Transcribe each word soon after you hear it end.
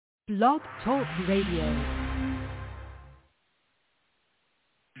Blog Talk Radio.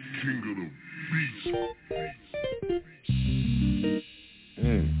 King of the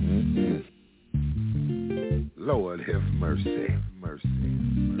beast. Lord have mercy,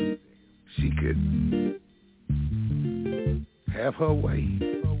 mercy. She could have her way.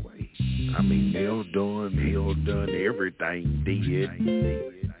 I mean, nail done, everything did.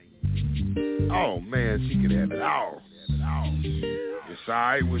 Oh man, she could have it all. It's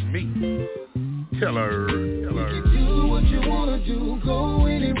alright with me. Tell her. You can do what you wanna do, go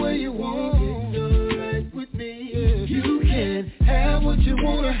anywhere you want. It's alright with me. Yeah. You can have what you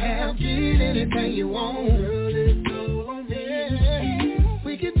wanna have, get anything you want. Girl, it's all on me. Yeah.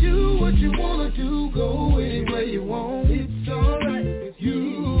 We can do what you wanna do, go anywhere you want. It's alright with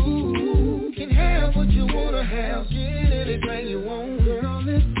you. Can have what you wanna have, get anything you want. Girl,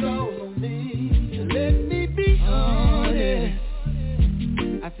 it's all on me. Let me be honest.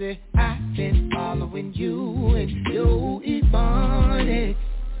 I said I've been following you and your ebonics.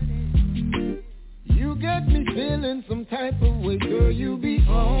 You got me feeling some type of way, girl, you be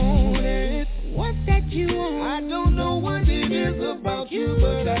on it. What's that you want? I don't know what it is about you,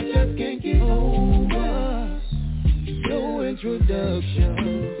 but I just can't get over your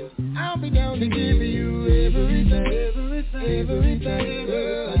introduction. I'll be down to give you everything,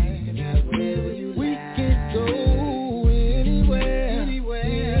 girl. You can have whatever you like. We can go anywhere.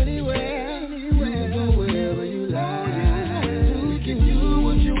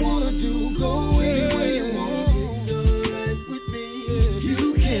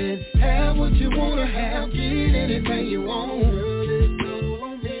 Anything you want, girl, it's all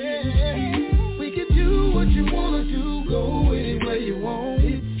on me. We can do what you wanna do, go anywhere you want.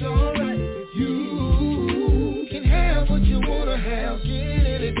 It's alright with you. Can have what you wanna have, get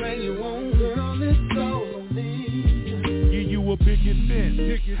anything you want, girl, it's all on me. Give you a picket fence,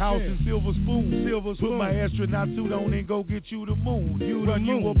 house and silver spoon. Put my astronaut suit on and go get you the moon. Run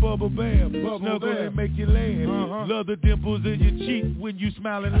you a bubble bath, snuggle and make you laugh. Love the dimples in your cheek when you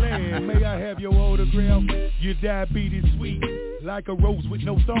smile and laugh. May I have your autograph? Your diabetes sweet, like a rose with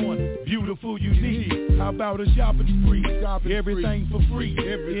no thorn. Beautiful, unique. How about a shopping spree? Everything for free,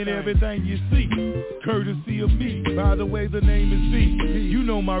 in everything you see. Courtesy of me. By the way, the name is Z. You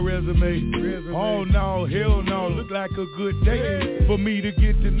know my resume. Oh no, hell no. Look like a good day for me to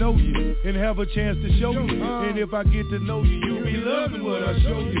get to know you and have a chance to show you. And if I get to know you, you'll be loving what I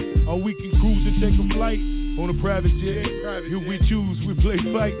show you. Or we can cruise and take a flight on a private jet. If we choose, we play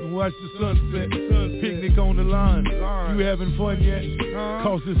fight and watch the sunset. Picnic on the line. You having fun yet?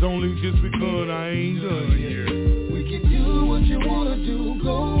 Cause it's only just begun, I ain't done yet. We can do what you wanna do,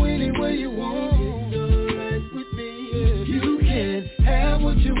 go anywhere you want. It's alright with me. Yeah. You can have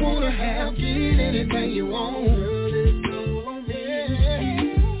what you wanna have, get anything you want. Girl, it's all on me.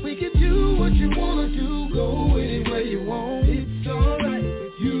 Yeah. We can do what you wanna do, go anywhere you want. It's alright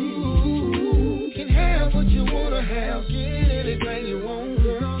with you. Can have what you wanna have, get anything you want.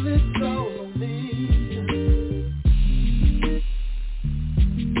 Girl, it's all on me.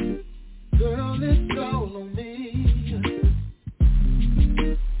 Girl, it's all on me.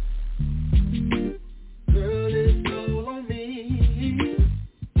 Girl, it's all on me.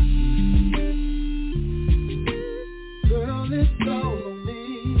 Girl, it's all on me.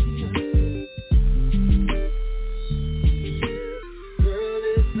 Girl,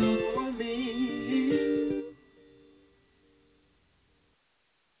 it's all on me.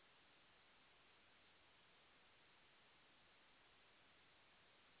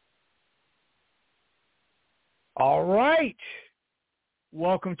 All right.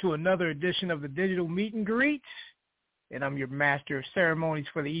 Welcome to another edition of the Digital Meet and Greet. And I'm your master of ceremonies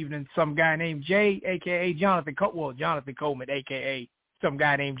for the evening, some guy named Jay, a.k.a. Jonathan Coleman, a.k.a. some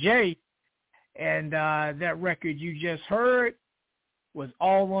guy named Jay. And that record you just heard was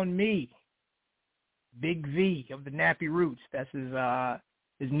All on Me, Big V of the Nappy Roots. That's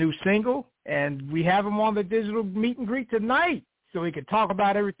his new single. And we have him on the Digital Meet and Greet tonight so we can talk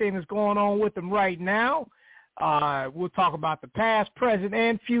about everything that's going on with him right now. We'll talk about the past, present,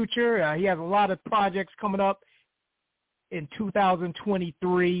 and future. He has a lot of projects coming up in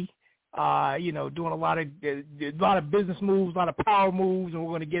 2023. Doing a lot of business moves, a lot of power moves, and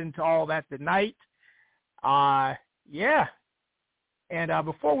we're going to get into all that tonight. Yeah. And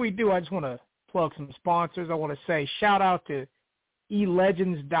before we do, I just want to plug some sponsors. I want to say shout out to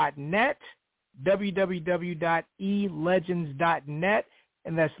elegends.net, www.elegends.net,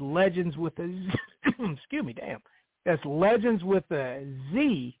 and that's legends with a Z. Excuse me, damn. That's legends with a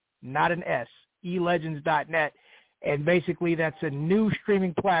Z, not an S, elegends.net. And basically that's a new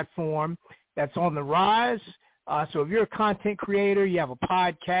streaming platform that's on the rise. So if you're a content creator, you have a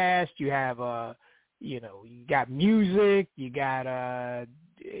podcast, you have you got music, you got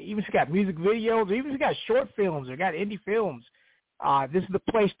even if you got music videos, or even if you got short films or got indie films, this is the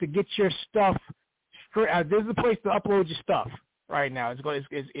place to get your stuff. This is the place to upload your stuff right now. It's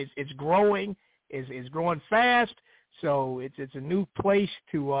growing, it's growing fast. So it's a new place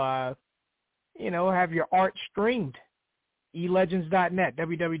to have your art streamed. elegends.net,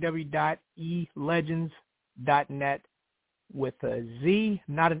 www.elegends.net with a Z,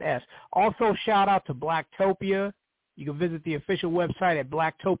 not an S. Also, shout out to Blacktopia. You can visit the official website at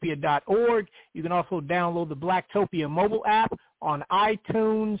blacktopia.org. You can also download the Blacktopia mobile app on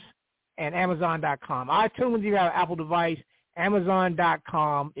iTunes and Amazon.com. iTunes if you have an Apple device,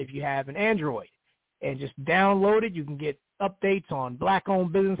 Amazon.com if you have an Android. And just download it. You can get updates on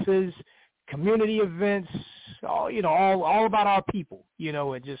black-owned businesses, community events, all about our people,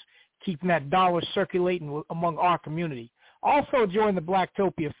 and just keeping that dollar circulating among our community. Also join the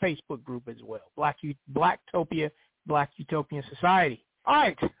Blacktopia Facebook group as well, Blacktopia, Black Utopian Society. All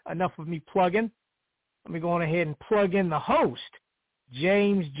right, enough of me plugging. Let me go on ahead and plug in the host,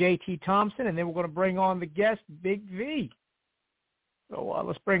 James J.T. Thompson, and then we're going to bring on the guest, Big V. So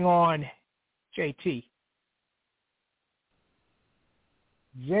let's bring on JT.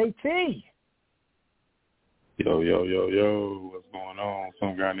 JT. Yo, what's going on?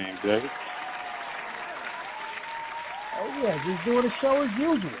 Some guy named David. Oh, yeah, just doing the show as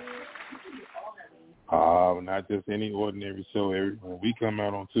usual. Not just any ordinary show. When we come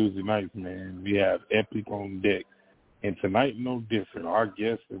out on Tuesday nights, man, we have epic on deck. And tonight, no different. Our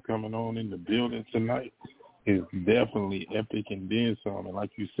guest is coming on in the building tonight is definitely epic and then some. And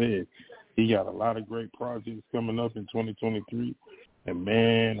like you said, he got a lot of great projects coming up in 2023. And,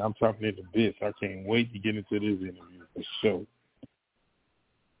 man, I'm talking at the bits. I can't wait to get into this interview for sure.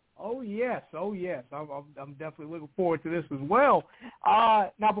 Oh, yes. I'm definitely looking forward to this as well.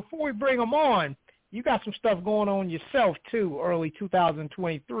 Now, before we bring him on, you got some stuff going on yourself, too, early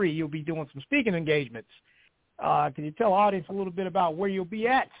 2023. You'll be doing some speaking engagements. Can you tell the audience a little bit about where you'll be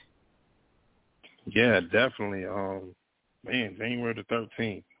at? Yeah, definitely. January the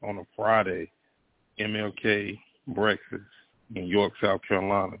 13th on a Friday, MLK Breakfast in York, South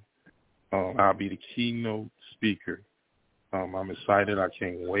Carolina. I'll be the keynote speaker. I'm excited. I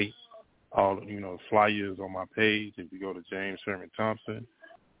can't wait. All flyers on my page. If you go to James Sherman Thompson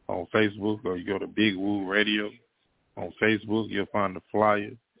on Facebook, or you go to Big Woo Radio on Facebook, you'll find the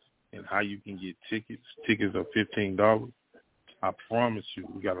flyer and how you can get tickets. Tickets are $15. I promise you,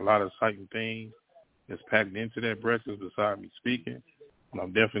 we got a lot of exciting things that's packed into that breakfast beside me speaking. And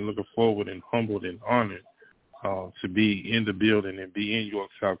I'm definitely looking forward and humbled and honored to be in the building and be in York,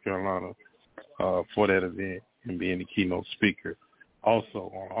 South Carolina for that event and being the keynote speaker.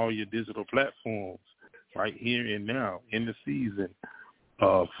 Also, on all your digital platforms, right here and now, in the season,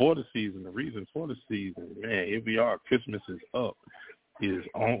 for the season, the reason for the season, man, here we are. Christmas is up. Is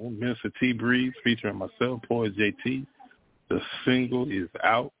on Mr. T Breeze featuring myself, Poet JT. The single is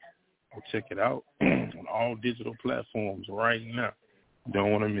out. Check it out on all digital platforms right now.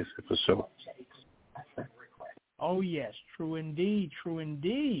 Don't want to miss it for sure. Oh, yes, true indeed.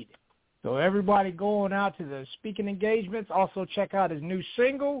 So everybody going out to the speaking engagements, also check out his new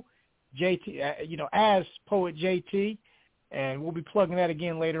single, JT, as Poet JT, and we'll be plugging that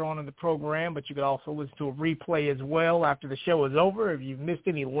again later on in the program, but you can also listen to a replay as well after the show is over. If you've missed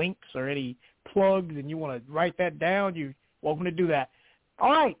any links or any plugs and you want to write that down, you're welcome to do that.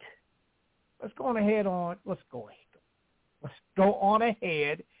 All right, let's go on ahead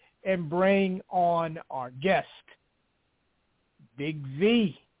and bring on our guest, Big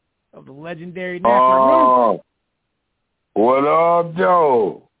V of the legendary Nappy Roots. What up,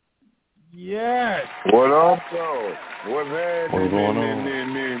 Joe? Yes. What up, Joe? What's happening? What's going on?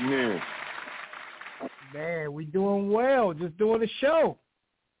 Man, we doing well. Just doing the show.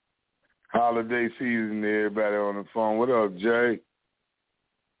 Holiday season, everybody on the phone. What up, Jay?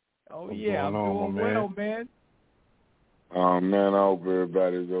 Oh, yeah, I'm doing well, man. Oh, man, I hope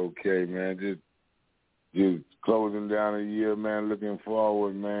everybody's okay, man. Just closing down a year, man, looking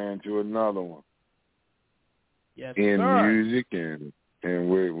forward, man, to another one. Yes, in sir. Music and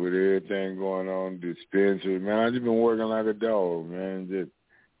with everything going on, dispensary, man, I just been working like a dog, man, just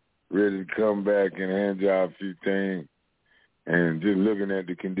ready to come back and hand y'all a few things. And just looking at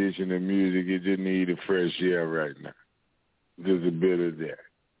the condition of music, it just need a fresh air right now. Just a bit of that.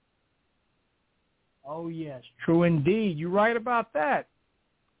 Oh, yes, true indeed. You're right about that.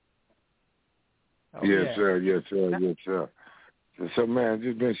 Oh, yes, yeah. sir. So, man,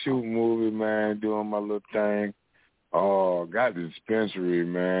 just been shooting movies, man, doing my little thing. Got the dispensary,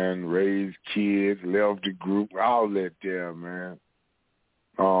 man. Raised kids, left the group, all that there, man.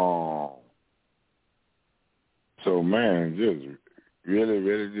 So, man, just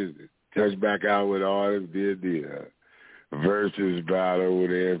really just touch back out with artists, did the versus battle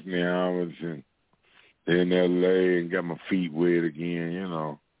with Anthony Hamilton in L.A. and got my feet wet again, you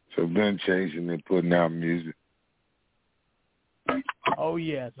know. So been chasing and putting out music. Oh,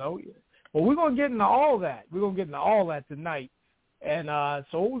 yes. Well, we're going to get into all that. We're going to get into all that tonight. And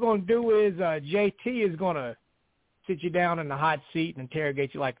so what we're going to do is JT is going to sit you down in the hot seat and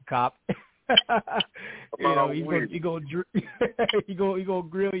interrogate you like a cop. You know, he's going to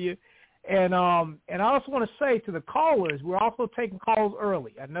grill you. And I also want to say to the callers, we're also taking calls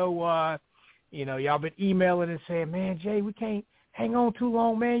early. I know, you know, y'all been emailing and saying, man, Jay, we can't hang on too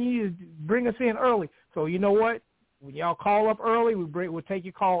long, man. You need to bring us in early. So you know what? When y'all call up early, we'll take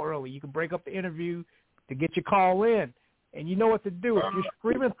your call early. You can break up the interview to get your call in. And you know what to do. If you're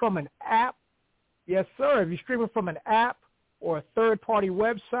streaming from an app, yes, sir, if you're streaming from an app or a third-party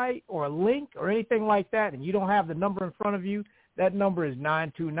website or a link or anything like that, and you don't have the number in front of you, that number is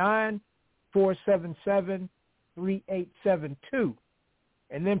 929-477-3872.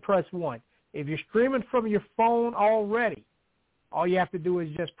 And then press 1. If you're streaming from your phone already, all you have to do is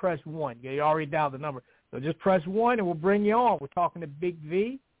just press 1. You already dialed the number. So just press 1 and we'll bring you on. We're talking to Big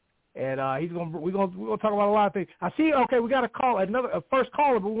V, and we're gonna talk about a lot of things. I see. Okay, we got a first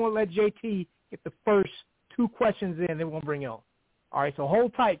caller, but we want to let JT get the first 2 questions in, then we're gonna bring you on. All right, so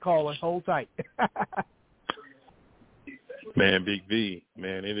hold tight, caller. Hold tight. Man, Big V,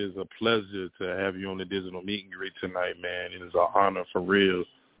 man, it is a pleasure to have you on the digital meet and greet tonight, man. It is an honor for real.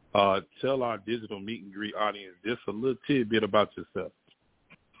 Tell our digital meet and greet audience just a little tidbit about yourself.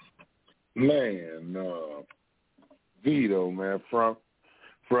 Man, Vito, man, front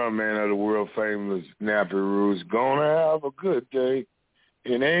man of the world famous Nappy Roots, gonna have a good day.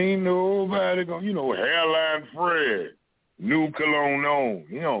 And ain't nobody gonna, you know, Hairline Fred, new cologne on,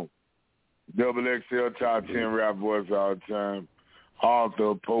 you know, double XL top 10 rap voice all the time,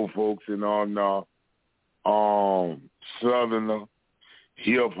 author, po folks and all now, Southerner,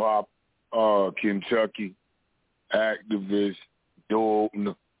 hip hop, Kentucky, activist, door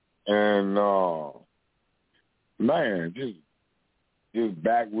opener. And, man, just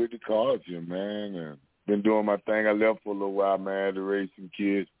back with the culture, man. And been doing my thing. I left for a little while, man, to raise some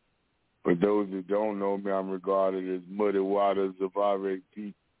kids. For those that don't know me, I'm regarded as Muddy Waters of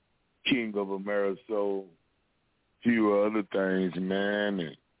R.A.P., King of Amerisoul, few other things, man.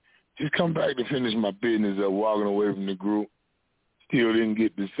 And just come back to finish my business of walking away from the group. Still didn't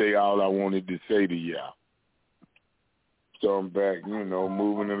get to say all I wanted to say to y'all. So I'm back, you know,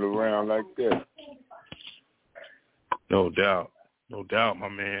 moving it around like that. No doubt, my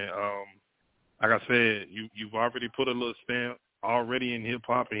man. Like I said, you've already put a little stamp already in hip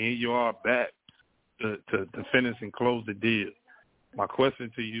hop, and here you are back to finish and close the deal. My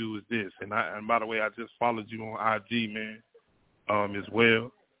question to you is this, and by the way, I just followed you on IG, man, as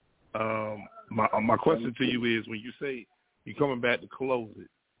well. My question to you is, when you say you're coming back to close it,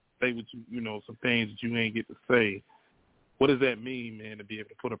 say what you know, some things that you ain't get to say. What does that mean, man, to be able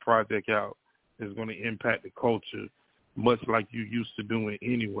to put a project out that's going to impact the culture much like you used to doing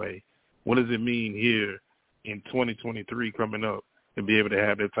anyway? What does it mean here in 2023 coming up to be able to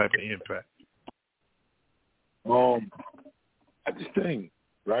have that type of impact? I just think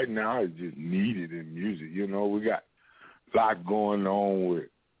right now it's just needed in music. You know, we got a lot going on with,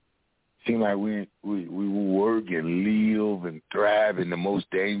 seem like we work and live and thrive in the most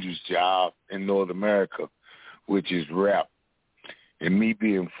dangerous job in North America, which is rap. And me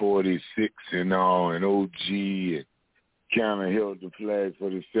being 46 and all, and OG, and kind of held the flag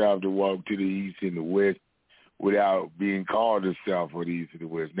for the South to walk to the East and the West without being called the South or the East or the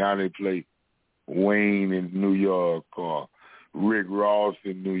West. Now they play Wayne in New York or Rick Ross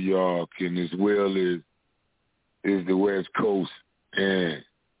in New York, and as well as the West Coast. And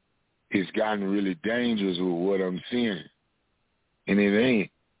it's gotten really dangerous with what I'm seeing. And it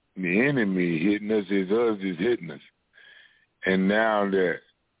ain't the enemy hitting us, it's us is hitting us. And now that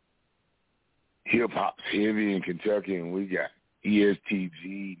hip-hop's heavy in Kentucky, and we got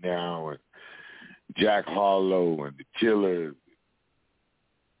ESTG now, and Jack Harlow, and the Killers,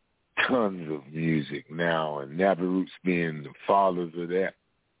 tons of music now, and Nappy Roots being the fathers of that,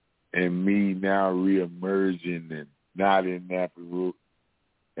 and me now reemerging and not in Nappy Roots.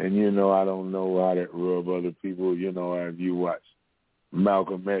 And, you know, I don't know how that rub other people, you know, if you watch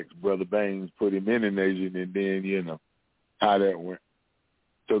Malcolm X, Brother Baines put him in the nation, and then, you know, how that went.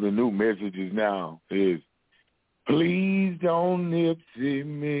 So the new message is now is, please don't nipsey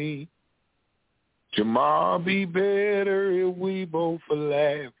me. Tomorrow be better if we both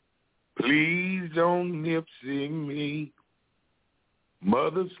laugh. Please don't nipsey me.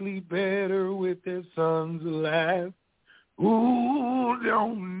 Mothers sleep better with their sons alive. Ooh,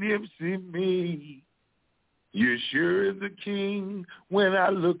 don't nipsey me. You're sure as a king when I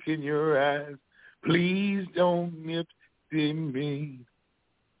look in your eyes. Please don't nipsey me.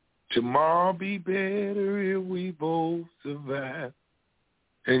 Tomorrow be better if we both survive.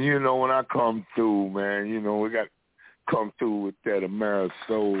 And, you know, when I come through, man, you know, we got to come through with that American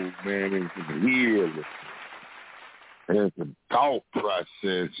soul, man, and some healing and some thought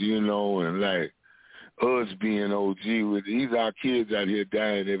process, you know, and like us being OG with these our kids out here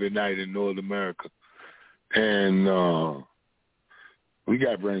dying every night in North America. And we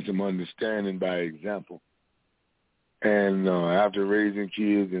got to bring some understanding by example. And after raising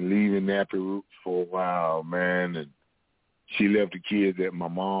kids and leaving Nappy Roots for a while, man, and she left the kids at my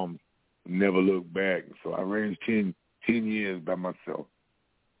mom, never looked back. So I raised 10 years by myself.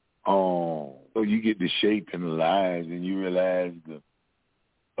 So you get the shape in the lives and you realize the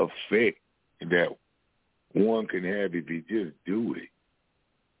effect that one can have if you just do it.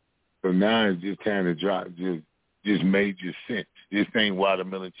 So now it's just time to drop just major sense. This ain't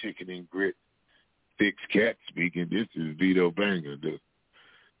watermelon chicken and grits, six cats speaking. This is Vito Banger, the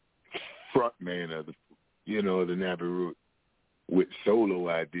front man of the, you know, the Nappy Roots with solo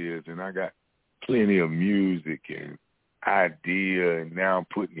ideas. And I got plenty of music and idea, and now I'm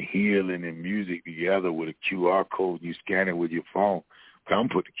putting healing and music together with a QR code. You scan it with your phone. But I'm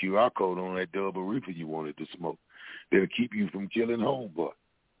putting the QR code on that double reefer you wanted to smoke. That'll keep you from killing homeboy.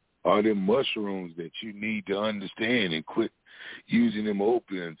 All them mushrooms that you need to understand and quit using them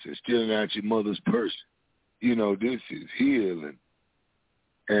opiates and stealing out your mother's purse. You know, this is healing.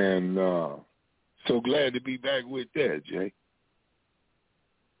 And so glad to be back with that, Jay.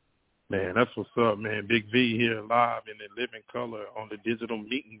 Man, that's what's up, man. Big V here live in the living color on the digital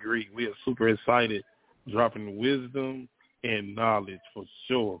meet and greet. We are super excited, dropping wisdom and knowledge for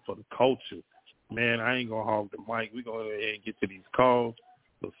sure for the culture. Man, I ain't going to hog the mic. We're going to go ahead and get to these calls.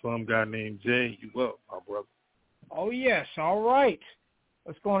 So some guy named Jay, you up, my brother? Oh, yes. All right.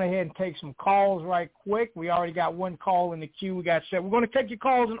 Let's go on ahead and take some calls right quick. We already got one call in the queue. We got set. We're going to take your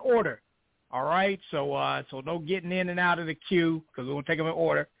calls in order. All right? So no getting in and out of the queue because we're going to take them in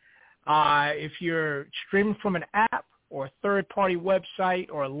order. If you're streaming from an app or a third-party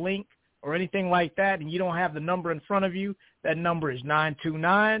website or a link or anything like that and you don't have the number in front of you, that number is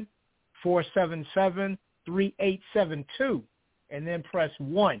 929-477-3872, and then press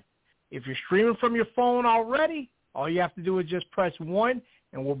 1. If you're streaming from your phone already, all you have to do is just press 1,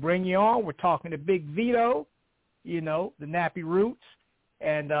 and we'll bring you on. We're talking to Big Vito, you know, the Nappy Roots,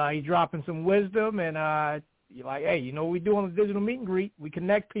 and he's dropping some wisdom, and you're like, hey, you know what we do on the digital meet and greet? We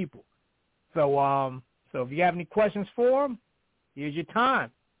connect people. So if you have any questions for him, here's your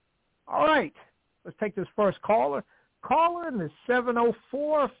time. All right, let's take this first caller. Caller in the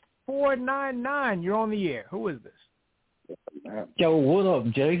 704-499. You're on the air. Who is this? Yo, what up,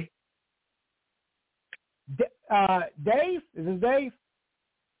 Jay? Dave? Is this Dave?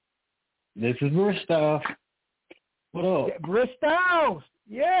 This is Bristow. What up? Yeah, Bristow.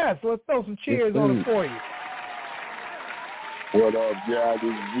 Yes, let's throw some cheers on it for you. What up, Jay? This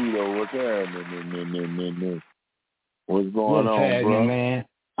is Vito. What's happening? What's going on, bro? Man?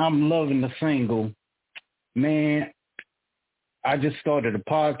 I'm loving the single. Man, I just started a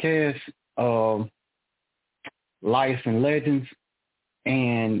podcast, Life and Legends,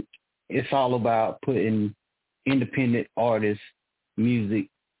 and it's all about putting independent artists' music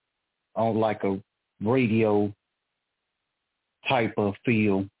on like a radio type of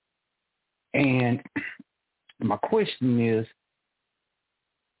feel. And my question is,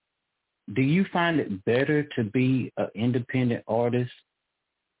 do you find it better to be an independent artist,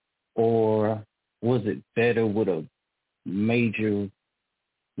 or was it better with a major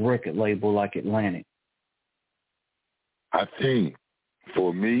record label like Atlantic? I think,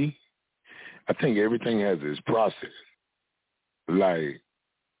 for me, I think everything has its process. Like,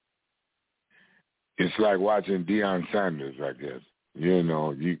 it's like watching Deion Sanders, I guess. You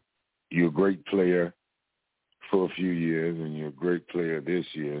know, you're a great player for a few years, and you're a great player this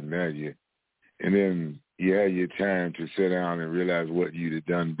year, and then you have your time to sit down and realize what you'd have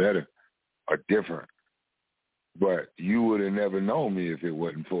done better or different. But you would have never known me if it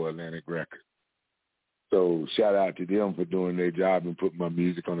wasn't for Atlantic Records. So shout out to them for doing their job and putting my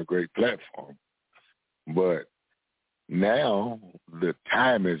music on a great platform. But now the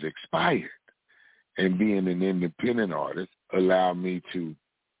time has expired, and being an independent artist allowed me to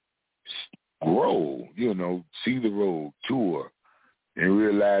grow, you know, see the road, tour, and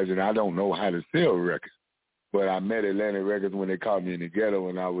realizing I don't know how to sell records. But I met Atlantic Records when they caught me in the ghetto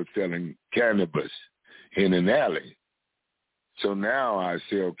when I was selling cannabis in an alley. So now I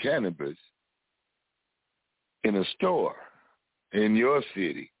sell cannabis in a store in your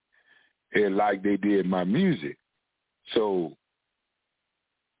city, and like they did my music. So,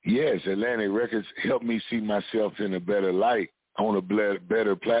 yes, Atlantic Records helped me see myself in a better light on a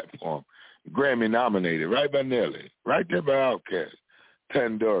better platform. Grammy nominated, right by Nelly, right there by Outkast,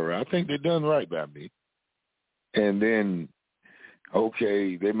 Pandora. I think they done right by me. And then,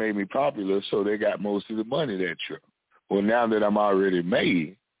 okay, they made me popular, so they got most of the money that trip. Well, now that I'm already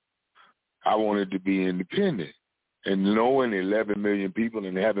made, I wanted to be independent. And knowing 11 million people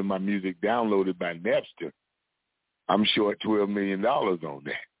and having my music downloaded by Napster, I'm short $12 million on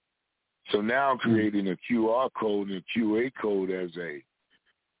that. So now I'm creating a QR code and a QA code as a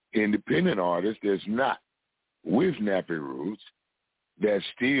independent artist that's not with Nappy Roots, that's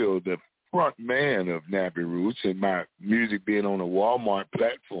still the front man of Nappy Roots and my music being on a Walmart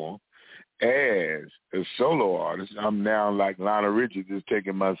platform. As a solo artist, I'm now like Lionel Richie, just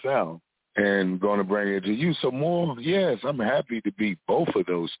taking my sound and going to bring it to you. So more, yes, I'm happy to be both of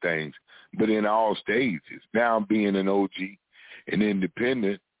those things, but in all stages. Now being an OG and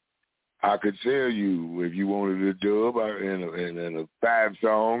independent, I could tell you if you wanted a dub in a 5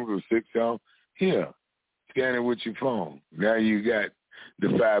 songs or 6 songs, here, scan it with your phone. Now you got the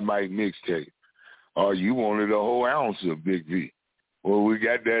 5-mic mixtape. Or you wanted a whole ounce of Big V. Well, we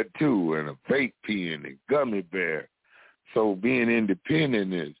got that too, and a fake pen and gummy bear. So being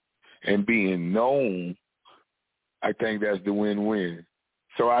independent is, and being known, I think that's the win-win.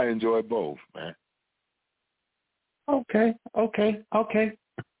 So I enjoy both, man. Okay.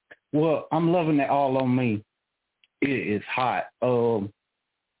 Well, I'm loving it all on me. It is hot.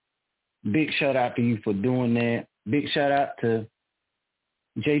 Big shout out to you for doing that. Big shout out to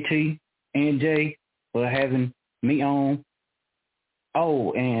JT and Jay for having me on.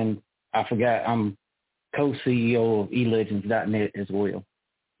 Oh, and I forgot I'm co-CEO of eLegends.net as well.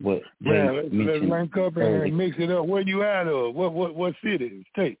 What let's link up and mix it up. Where you at? What city,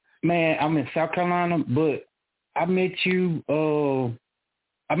 state? Man, I'm in South Carolina, but I met you. What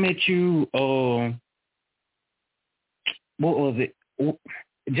was it?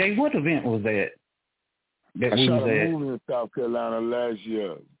 Jay, what event was that? I shot a movie in South Carolina last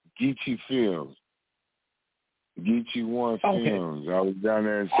year. Geechee Films. Geechee One Films. I was down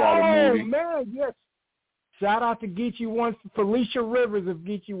there and shot a movie. Oh, man, yes. Shout out to Geechee One, Felicia Rivers of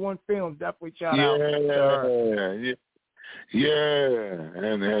Geechee One Films. Definitely shout out. Yeah.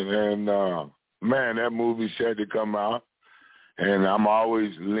 And man, that movie said to come out. And I'm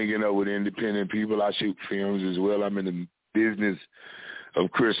always linking up with independent people. I shoot films as well. I'm in the business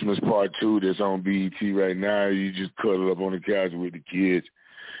of Christmas Part 2 that's on BET right now. You just cuddle up on the couch with the kids.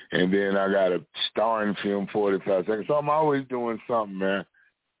 And then I got a starring film, 45 Seconds. So I'm always doing something, man.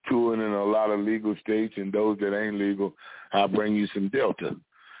 Touring in a lot of legal states, and those that ain't legal, I'll bring you some Delta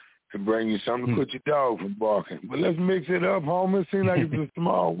to bring you something to put your dog from barking. But let's mix it up, homie. It seems like it's a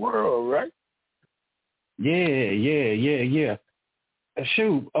small world, right? Yeah.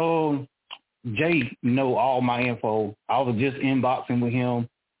 Shoot, Jay know all my info. I was just inboxing with him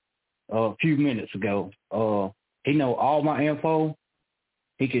a few minutes ago. He know all my info.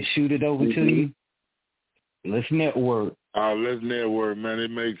 He can shoot it over to you. Let's network. Let's network, man. It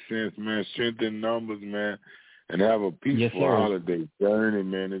makes sense, man. Strengthen numbers, man, and have a peaceful holiday journey,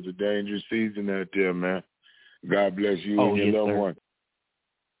 man. It's a dangerous season out there, man. God bless you and your loved one.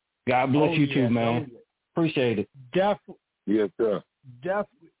 God bless you too, man. Appreciate it. Yes, sir.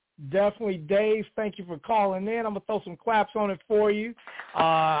 Definitely, Dave. Thank you for calling in. I'm going to throw some claps on it for you.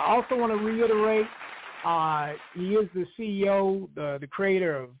 I also want to reiterate, he is the CEO, the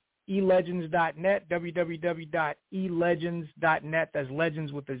creator of eLegends.net, www.elegends.net. That's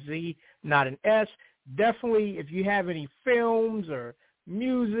legends with a Z, not an S. Definitely, if you have any films or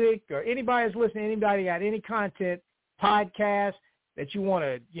music or anybody that's listening, anybody got any content, podcast that you want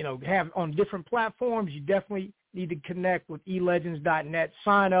to, have on different platforms, you definitely need to connect with elegends.net,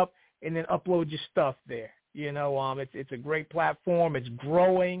 sign up, and then upload your stuff there. It's a great platform. It's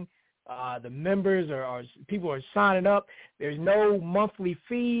growing. The members people are signing up. There's no monthly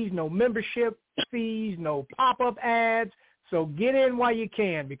fees, no membership fees, no pop-up ads. So get in while you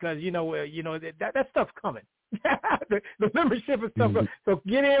can, because that stuff's coming. the membership and stuff. So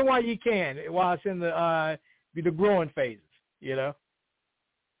get in while you can, while it's in the growing phases.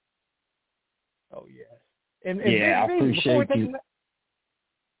 Oh yes. And I appreciate you.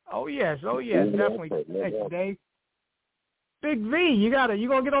 Oh yes, definitely. Thank you, Dave. Big V, you gonna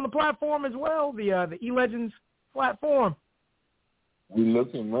get on the platform as well, the eLegends platform. we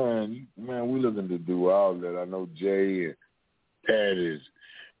looking, man, we looking to do all that. I know Jay and Pat is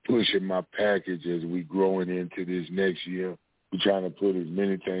pushing my package as we growing into this next year. We're trying to put as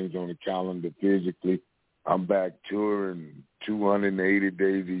many things on the calendar physically. I'm back touring 280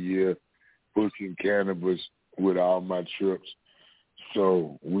 days a year, pushing cannabis with all my trips.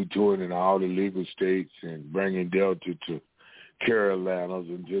 So we touring in all the legal states and bringing Delta to Carolinas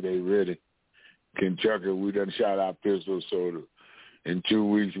until they ready. Kentucky, we done shot out pistol soda. In 2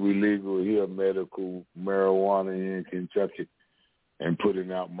 weeks, we legal here, medical marijuana in Kentucky, and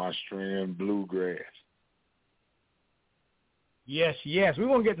putting out my strand bluegrass. Yes. We're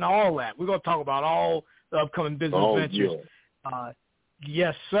going to get into all that. We're going to talk about all the upcoming business ventures. Yeah.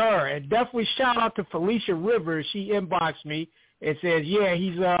 Yes, sir. And definitely shout out to Felicia Rivers. She inboxed me and says, yeah,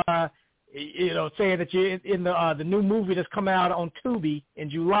 he's, saying that you're in the new movie that's coming out on Tubi in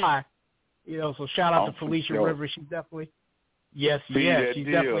July. So shout out to Felicia Rivers. She's definitely, yes. She's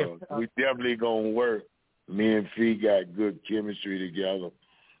definitely. We definitely going to work. Me and Fee got good chemistry together.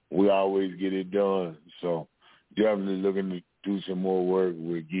 We always get it done. So definitely looking to do some more work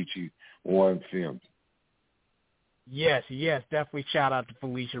with Geechee One Films. Yes, definitely shout out to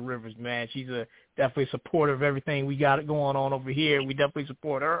Felicia Rivers, man. She's definitely a supporter of everything we got going on over here. We definitely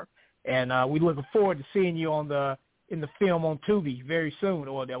support her, and we looking forward to seeing you in the film on Tubi very soon,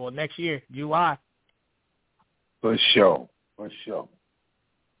 or next year, July. For sure.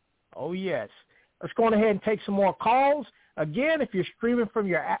 Oh yes. Let's go on ahead and take some more calls. Again, if you're streaming from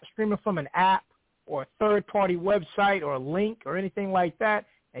an app or a third-party website or a link or anything like that,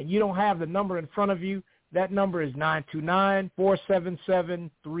 and you don't have the number in front of you, that number is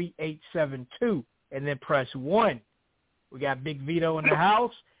 929-477-3872, and then press 1. We got Big Vito in the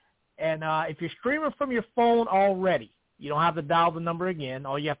house. And if you're streaming from your phone already, you don't have to dial the number again.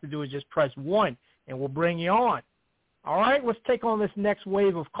 All you have to do is just press 1, and we'll bring you on. All right, let's take on this next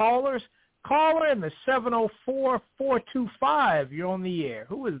wave of callers. Caller in the 704-425. You're on the air.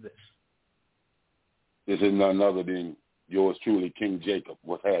 Who is this? This is none other than yours truly, King Jacob.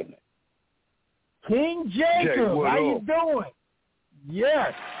 What's happening? King Jacob, how you doing?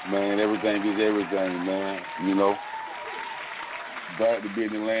 Yes. Man, everything is everything, man. Back to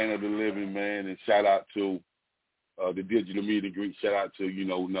being the land of the living, man. And shout out to the digital meet and greet. Shout out to,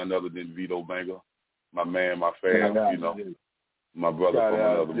 none other than Vito Banger, my man, my fam, my brother shout from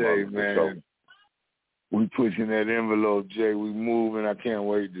out another Jay, mother. Man. So, we pushing that envelope, Jay. We moving. I can't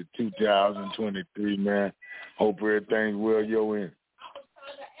wait to 2023, man. Hope everything's well your end.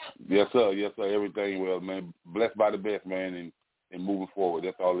 Yes, sir. Everything well, man. Blessed by the best, man, and moving forward.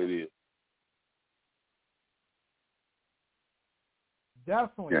 That's all it is.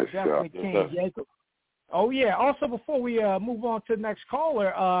 Definitely, yes, King Jacob. Oh, yeah. Also, before we move on to the next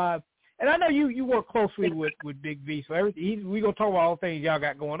caller, and I know you work closely with Big V, so we're going to talk about all the things y'all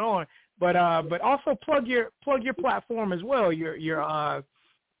got going on, but also plug your platform as well, your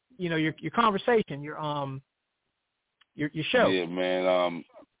conversation, your show. Yeah, man.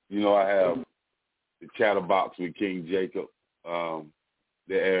 I have the Chatterbox with King Jacob that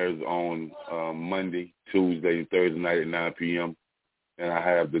airs on Monday, Tuesday, and Thursday night at 9 p.m. And I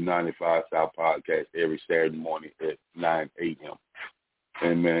have the 95 South podcast every Saturday morning at 9 a.m.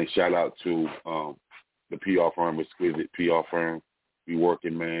 And, man, shout out to the PR firm, Exquisite PR firm. We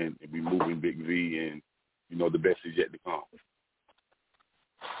working, man, and we moving Big V, and, the best is yet to come.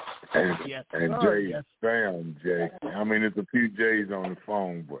 And Jay found Jay. I mean, there's a few J's on the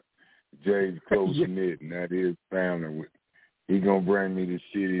phone, but Jay's closing it, and that is family. He's going to bring me to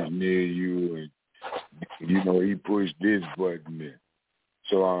cities near you, and, he pushed this button there.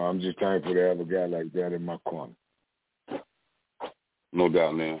 So I'm just thankful to have a guy like that in my corner. No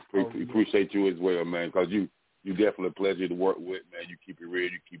doubt, man. Appreciate you as well, man, because you definitely a pleasure to work with, man. You keep it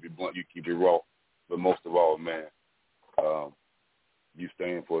real, you keep it blunt, you keep it raw. But most of all, man, you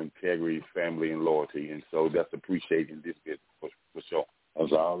stand for integrity, family, and loyalty. And so that's appreciated in this business for sure.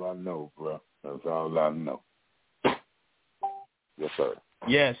 That's all I know, bro. That's all I know. Yes, sir.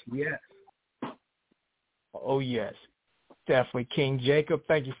 Yes. Oh, yes. Definitely, King Jacob.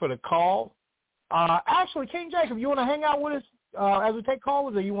 Thank you for the call. Actually, King Jacob, you want to hang out with us as we take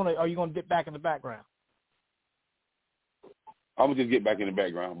callers, or are you going to dip back in the background? I'm going to just get back in the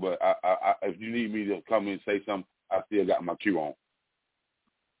background, but I if you need me to come in and say something, I still got my cue on.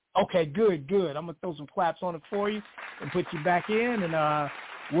 Okay, good. I'm going to throw some claps on it for you and put you back in, and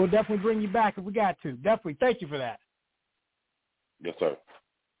we'll definitely bring you back if we got to. Definitely. Thank you for that. Yes, sir.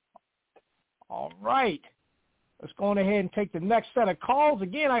 All right. Let's go on ahead and take the next set of calls.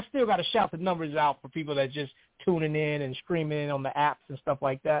 Again, I still got to shout the numbers out for people that's just tuning in and streaming in on the apps and stuff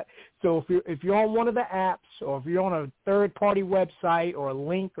like that. So if you're on one of the apps or if you're on a third-party website or a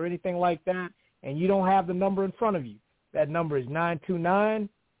link or anything like that and you don't have the number in front of you, that number is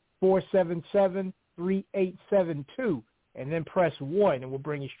 929-477-3872, and then press 1, and we'll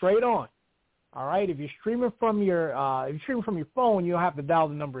bring you straight on. All right. If you're streaming from your phone, you don't have to dial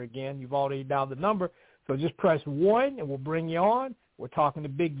the number again. You've already dialed the number, so just press 1, and we'll bring you on. We're talking to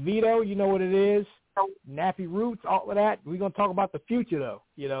Big Vito. You know what it is. Nappy Roots, all of that. We're gonna talk about the future, though.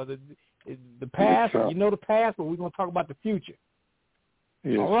 You know the past. You know the past, but we're gonna talk about the future.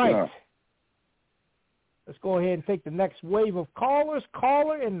 Yes, all right. Sir. Let's go ahead and take the next wave of callers.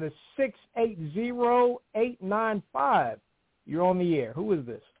 Caller in the 680-895. You're on the air. Who is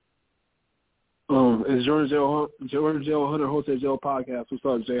this? It's George J. Hunter, host of Joe Podcast. What's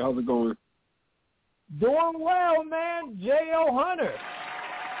up, Jay? How's it going? Doing well, man. J.O. Hunter.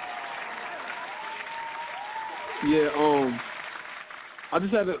 Yeah, I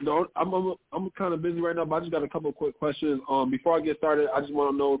just had I'm kind of busy right now, but I just got a couple of quick questions. Before I get started, I just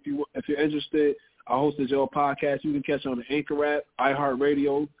want to know if you're interested. I host the Joe Podcast. You can catch on the Anchor app,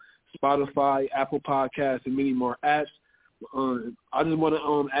 iHeartRadio, Spotify, Apple Podcasts, and many more apps. I just want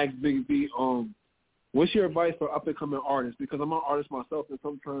to ask Big B, what's your advice for up-and-coming artists? Because I'm an artist myself, and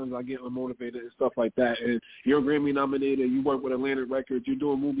sometimes I get unmotivated and stuff like that. And you're Grammy nominated. You work with Atlantic Records. You're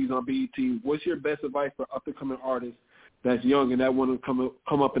doing movies on BET. What's your best advice for up-and-coming artists that's young and that want to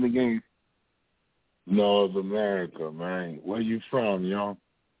come up in the game? North America, man. Where you from, young?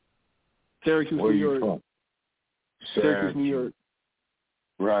 Syracuse, New York. Syracuse, New York.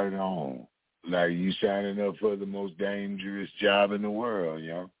 Right on. Like you signing up for the most dangerous job in the world,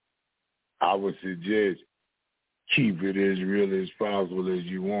 young. I would suggest keep it as real as possible as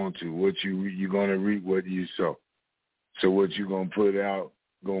you want to. What you're gonna reap what you sow. So what you gonna put out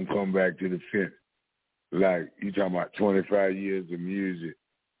gonna come back to the fence. Like you talking about 25 years of music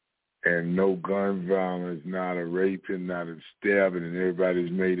and no gun violence, not a raping, not a stabbing, and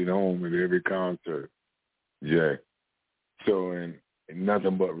everybody's made it home at every concert. Yeah. So and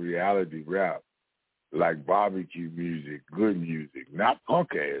nothing but reality rap, like barbecue music, good music, not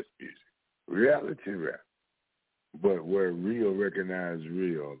punk ass music. Reality rap, but where real recognize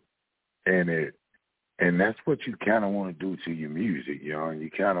real, and that's what you kind of want to do to your music, you know. You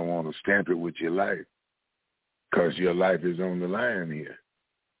kind of want to stamp it with your life, because your life is on the line here.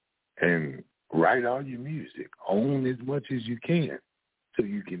 And write all your music, own as much as you can, so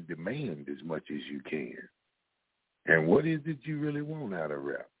you can demand as much as you can. And what is it you really want out of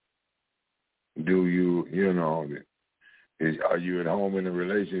rap? Do you, are you at home in a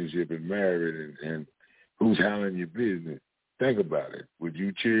relationship and married and who's handling your business? Think about it. Would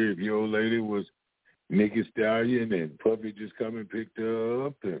you cheer if your old lady was Nikki Stallion and Puppy just come and picked her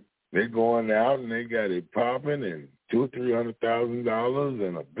up and they're going out and they got it popping and $200,000-$300,000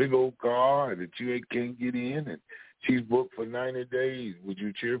 and a big old car that you can't get in and she's booked for 90 days? Would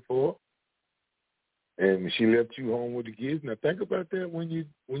you cheer for her? And she left you home with the kids. Now think about that when you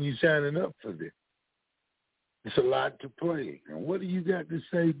signing up for this. It's a lot to play. And what do you got to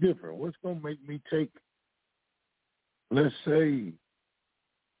say different? What's going to make me take, let's say,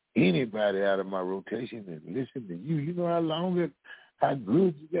 anybody out of my rotation and listen to you? You know how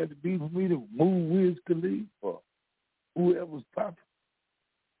good you got to be for me to move Wiz Khalifa or whoever's popping.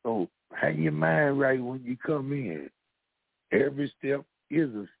 So hang your mind right when you come in. Every step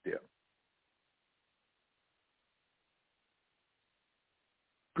is a step.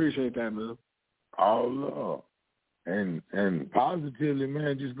 Appreciate that, man. All love. And positively,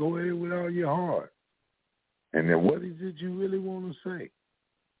 man, just go ahead with all your heart. And then what is it you really want to say?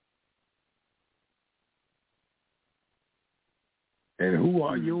 And who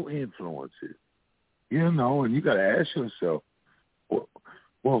are your influences? And you got to ask yourself,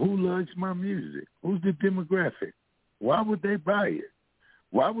 well, who likes my music? Who's the demographic? Why would they buy it?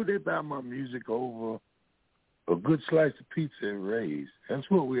 Why would they buy my music over a good slice of pizza and Ray's? That's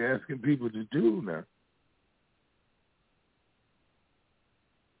what we're asking people to do now.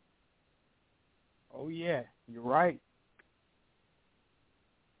 Oh, yeah, you're right.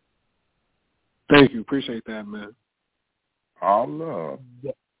 Thank you. Appreciate that, man. All love.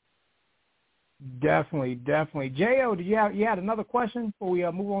 Definitely. J.O., do you had another question before we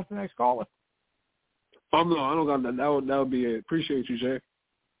move on to the next caller? No, I don't got that. That would be it. Appreciate you, Jay.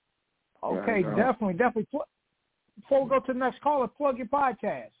 Okay, definitely. Before we go to the next caller, plug your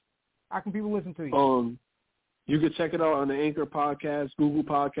podcast. How can people listen to you? You can check it out on the Anchor Podcast, Google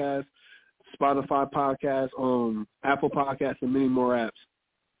Podcast, Spotify Podcast, Apple Podcasts, and many more apps.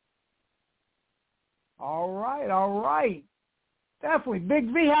 All right. Definitely.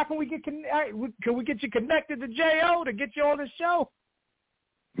 Big V, how can we get can we get you connected to J.O. to get you on the show?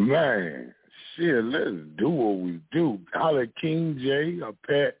 Man, shit, let's do what we do. Holler at King J or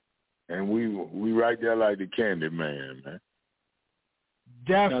Pat, and we right there like the Candy Man, man.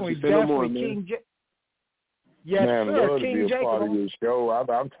 Definitely King J. Yes, man, sir. love King to be a Jacob. part of your show. I've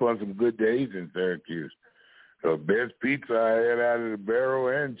spent some good days in Syracuse. The best pizza I had out of the barrel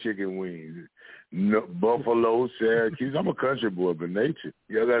and chicken wings. No, Buffalo, Syracuse. I'm a country boy by nature.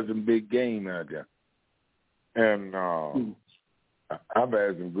 Y'all got some big game out there. And I've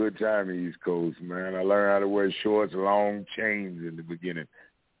had some good time in the East Coast, man. I learned how to wear shorts, long chains in the beginning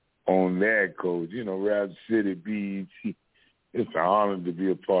on that coast. You know, Rap City, BET. It's an honor to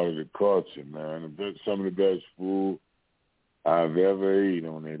be a part of the culture, man. Some of the best food I've ever eaten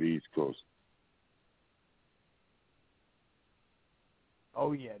on that East Coast.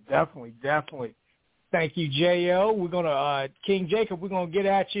 Oh, yeah, definitely. Thank you, J.O. We're going to, King Jacob, we're going to get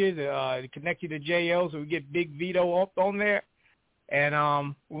at you to connect you to J.O. so we get Big Vito up on there. And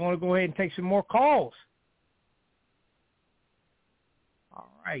we want to go ahead and take some more calls.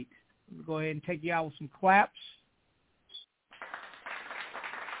 All right. We'll go ahead and take you out with some claps.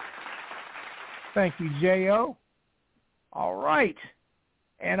 Thank you, J.O. All right.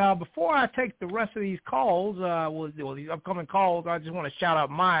 And before I take the rest of these calls, these upcoming calls, I just want to shout out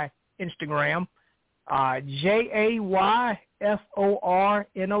my Instagram, JAYFORNOW.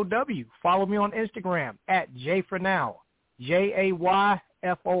 Follow me on Instagram at JForNow, JAYFORNOW.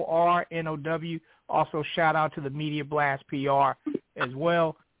 Also, shout out to the Media Blast PR as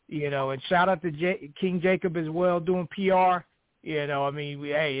well, you know, and shout out to King Jacob as well doing PR. You know, I mean,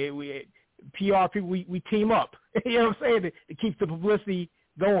 we PR people, we team up. You know what I'm saying? To keep the publicity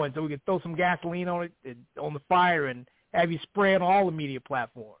going, so we can throw some gasoline on it, on the fire, and have you spray on all the media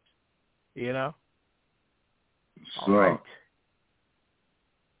platforms. You know. So, all right.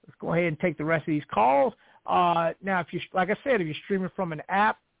 Let's go ahead and take the rest of these calls. Now, if you, like I said, if you're streaming from an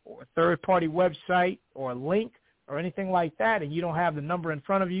app or a third-party website or a link or anything like that, and you don't have the number in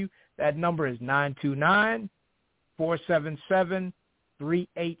front of you, that number is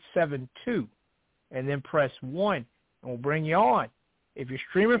 929-477-3872, and then press 1, and we'll bring you on. If you're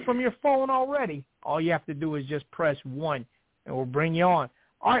streaming from your phone already, all you have to do is just press 1, and we'll bring you on.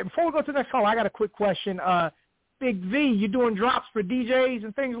 All right, before we go to the next call, I got a quick question. Big V, you doing drops for DJs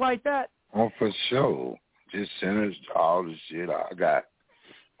and things like that? Oh, for sure. Just send us all the shit. I got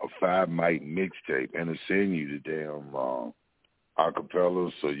a 5-mic mixtape, and to send you the damn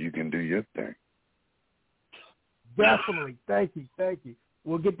acapella so you can do your thing. Definitely. Thank you.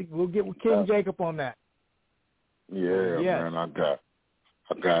 We'll get with King Jacob on that. Yeah, man. I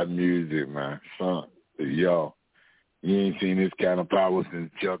got music, man. Son, y'all, you ain't seen this kind of power since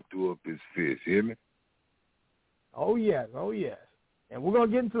Chuck threw up his fist. Hear me? Oh yes. And we're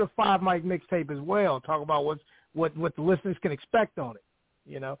gonna get into the 5-mic mixtape as well. Talk about what the listeners can expect on it.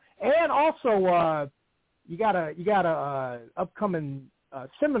 You know, and also you got a upcoming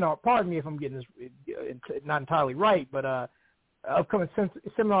seminar. Pardon me if I'm getting this not entirely right, but upcoming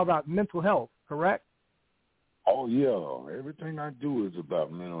seminar about mental health. Correct? Oh, yeah. Everything I do is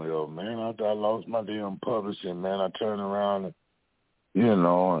about mental health, man. After I lost my damn publishing, man, I turned around and, you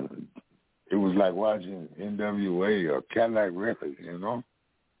know, and it was like watching NWA or Cadillac Records, you know?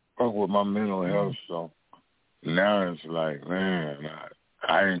 Fuck with my mental health, so now it's like, man,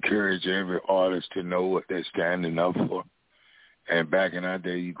 I encourage every artist to know what they're standing up for. And back in our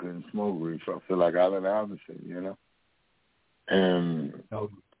day, you couldn't smoke reefer. I feel like Allen Iverson, you know? And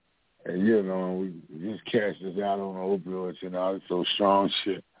you know, we just cashed us out on opioids and all this so strong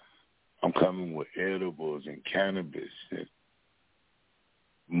shit. I'm coming with edibles and cannabis and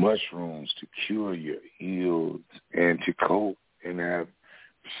mushrooms to cure your ills and to cope and have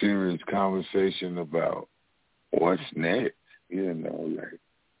serious conversation about what's next. You know, like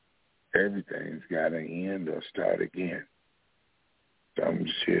everything's got an end or start again. So I'm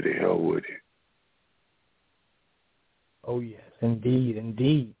just here to help with it. Oh, yes,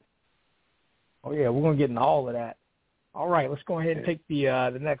 indeed. Oh, yeah, we're going to get into all of that. All right, let's go ahead and take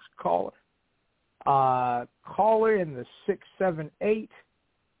the next caller. Caller in the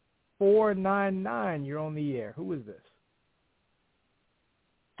 678-499. You're on the air. Who is this?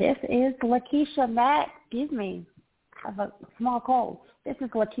 This is Lakeisha Mack. Excuse me. I have a small cold. This is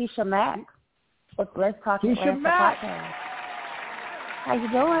Lakeisha Mack with Let's Talk Atlanta podcast. How you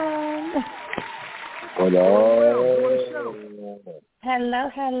doing?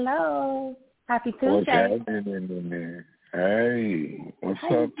 Hello. Happy Tuesday. What's happening in there? Hey, what's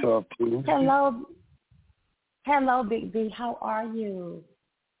up, Tough Tuesday? Hello, Big B. How are you?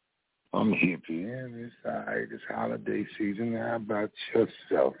 I'm hippie, and it's all right. It's holiday season. How about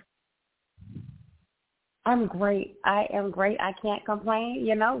yourself? I'm great. I am great. I can't complain.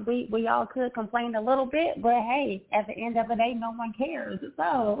 You know, we all could complain a little bit, but hey, at the end of the day, no one cares.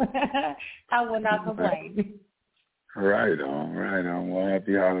 So I will not complain. Right on, right on. Well,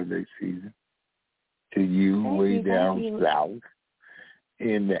 happy holiday season to you, Thank way you, down south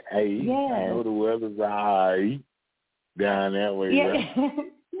in the A. Yes. I know the weather's all right down that way. Yeah. Right?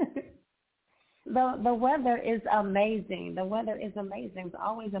 The weather is amazing. The weather is amazing. It's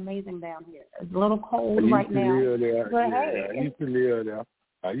always amazing down here. It's a little cold right now. Live there. But Yeah, hey, I used to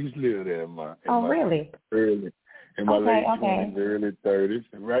live there. In my really? late 20s, Okay. early 30s,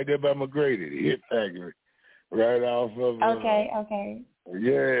 right there by McGrady, the hit factory, right off of. Okay.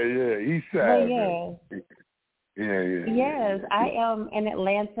 Yeah, east Well, side. yes. Yeah. Yes, I am an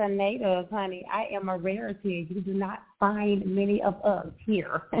Atlanta native, honey. I am a rarity. You do not find many of us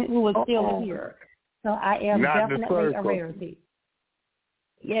here who are still here. So I am Not definitely a rarity.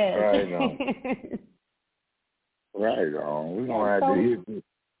 Yes. Right on. Right on. We're going to have to hit this.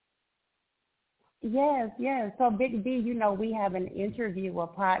 Yes. So, Big D, you know, we have a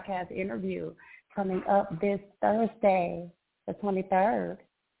podcast interview coming up this Thursday, the 23rd.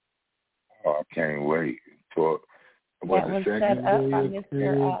 Oh, I can't wait. For that was set up by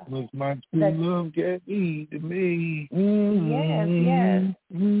Mr. My true love get me to me. Yes.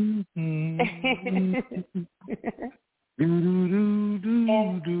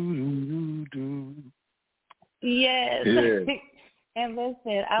 Yes. Yeah. And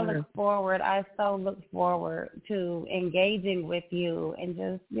listen, I so look forward to engaging with you and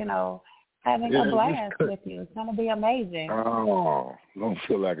just, you know, having a blast with you. It's going to be amazing. Oh, don't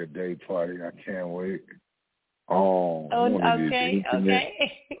feel like a day party. I can't wait. Oh, okay.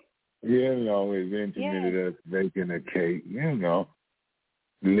 You know, it's intimate as baking a cake, you know.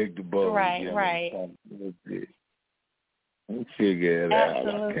 Lick the bubbles. Right. We'll figure it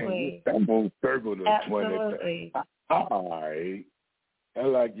Absolutely. out. I'm going to circle the 20. Absolutely. All right. I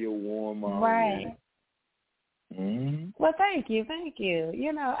like your warm already. Right. Mm-hmm. Well, thank you.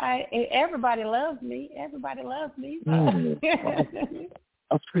 You know, everybody loves me. So.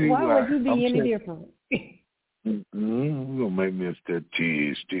 Why would you be any different? We're going to make me a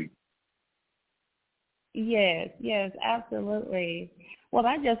statistic. Yes, absolutely. Well,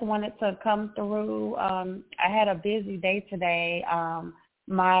 I just wanted to come through. I had a busy day today.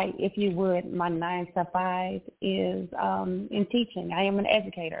 My 9 to 5 is in teaching. I am an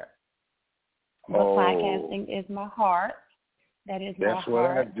educator. But podcasting is my heart. That is my heart. That's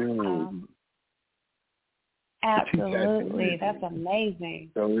what I do. Absolutely. That's amazing.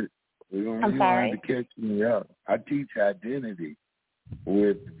 So we're going to have to catch me up. I teach identity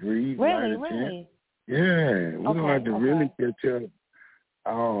with Breathe. Really? Yeah. We're going to have to really catch up.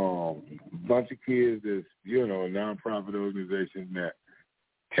 A bunch of kids that's, you know, a nonprofit organization that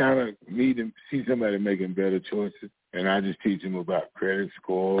kind of meet and see somebody making better choices. And I just teach them about credit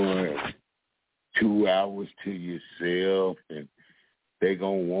score and 2 hours to yourself. And they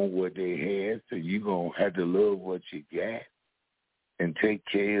going to want what they had. So you're going to have to love what you got and take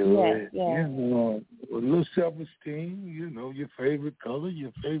care of it. Yeah. You know, a little self-esteem, you know, your favorite color,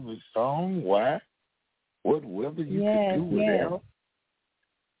 your favorite song, why, what weather you can do without.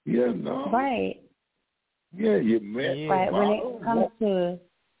 You know. Right. Yeah, you met. Right, when it comes to,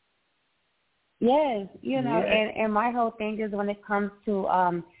 yes, you know, and my whole thing is when it comes to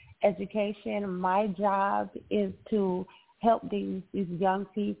education, my job is to help these young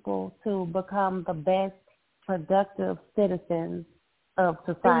people to become the best productive citizens of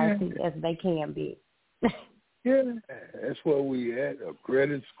society as they can be. That's where we at, a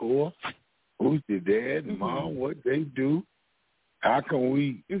credit score, who's your dad and mom, what they do. How can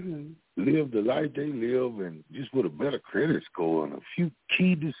we live the life they live and just with a better credit score and a few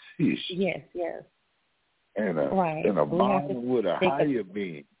key decisions? Yes. And a bond with a higher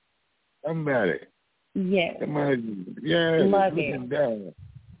being. Somebody. Yes. Somebody, love looking it. down.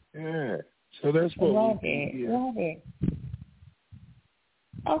 Yeah. So that's what love it.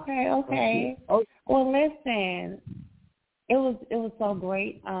 Okay. Well, listen, it was so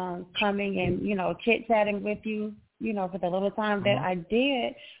great coming and, you know, chit-chatting with you, you know, for the little time that I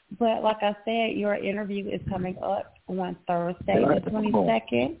did. But like I said, your interview is coming up on Thursday, the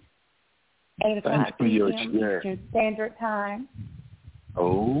 22nd, 8 o'clock p.m. Eastern Standard Time.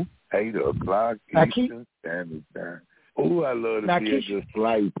 8 o'clock Eastern Standard Time. I love to be at the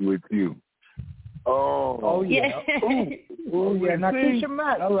slice with you. Yeah. Now, Keisha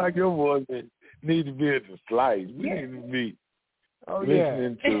Mack. I like your voice. Need to be at the slice. We need to be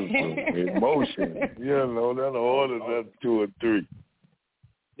listening to some emotion. You know, that'll order up 2 or 3.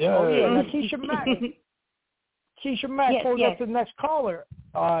 Yeah. Oh, yeah. Now, Keisha Mack. Keisha Mack, before we get to the next caller,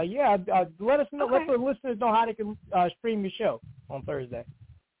 let us know. Let the listeners know how they can stream your show on Thursday.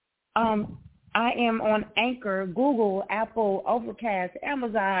 I am on Anchor, Google, Apple, Overcast,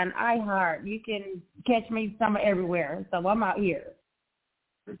 Amazon, iHeart. You can catch me somewhere everywhere. So I'm out here.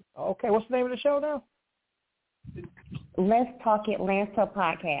 Okay, what's the name of the show now? Let's Talk Atlanta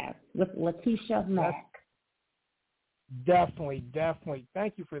podcast with Lakeisha Mack. Definitely.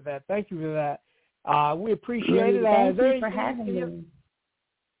 Thank you for that. We appreciate it. Thank you for having me.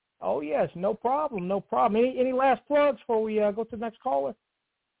 Oh, yes, no problem. Any last plugs before we go to the next caller?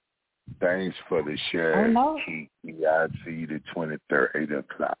 Thanks for the share. Keep EIC the 23rd, 8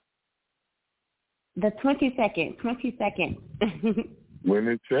 o'clock. The 22nd. 22nd?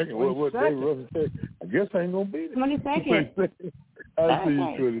 What day was it? I guess I ain't going to be there. 22nd. I'll see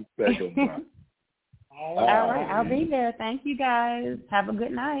you 22nd. All right, I'll be there. Thank you, guys. Have a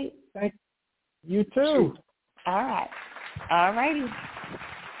good night. Thank you too. All right. All righty.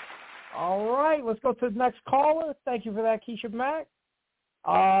 All right, let's go to the next caller. Thank you for that, Keisha Mack.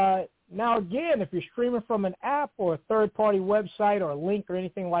 Now, again, if you're streaming from an app or a third-party website or a link or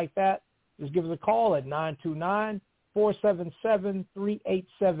anything like that, just give us a call at 929-477-3872,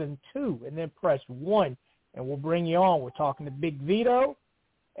 and then press 1, and we'll bring you on. We're talking to Big Vito.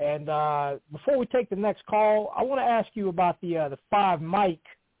 And before we take the next call, I want to ask you about the 5 mic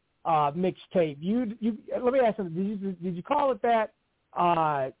mixtape. You let me ask you, did you call it that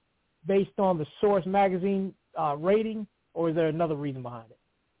based on the Source magazine rating, or is there another reason behind it?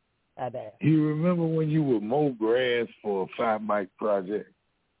 I'd ask. You remember when you would mow grass for a 5 mic project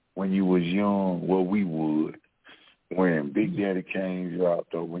when you was young? Well, we would. When Big Daddy Kane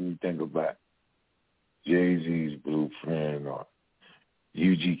dropped, or when you think about Jay-Z's Blueprint, or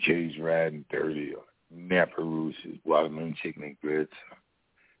UGK's Riding 30, or Nappy Roots' Watermelon Chicken and Grits,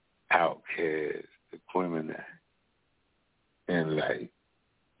 Outkast, the Coleman, and like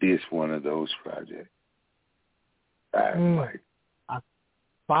this one of those projects. 5 mics.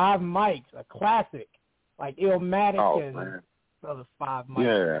 5 mics, a classic, like Illmatic and man. Other 5 mics.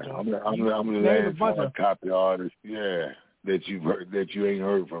 Yeah, I'm the last one copy artist. Yeah, that you ain't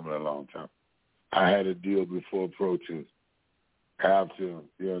heard from in a long time. I had a deal before Pro Tools. After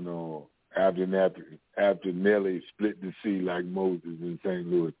Nelly split the sea like Moses in St.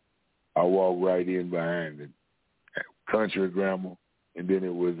 Louis, I walked right in behind him. Country grammar, and then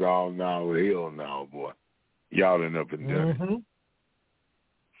it was all now, hell now, boy. Y'all ain't up and done it.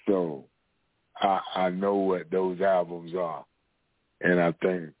 So I know what those albums are. And I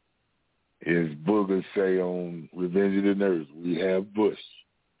think, as Booger say on Revenge of the Nerds, we have Bush.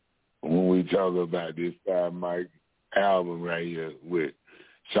 When we talk about this 5 mic album right here with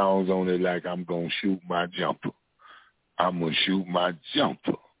songs on it like I'm going to shoot my jumper. I'm going to shoot my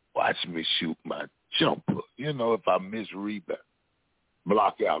jumper. Watch me shoot my jumper. You know, if I miss rebound,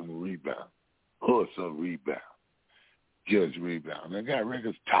 block out and rebound, hustle rebound, just rebound. I got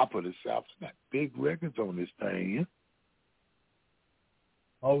records top of the South. I got big records on this thing, yeah?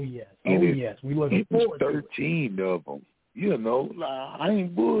 Oh, yes. Yes. We look forward to it. 13 of them. You know, I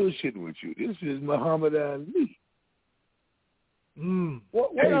ain't bullshitting with you. This is Muhammad Ali.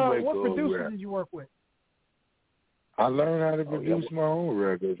 What producers did you work with? I learned how to produce my own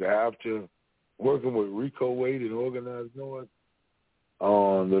records after working with Rico Wade and Organized Noise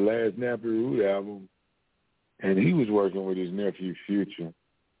on the last Nappy Roots album. And he was working with his nephew Future.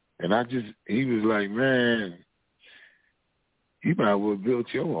 And he was like, man, you might well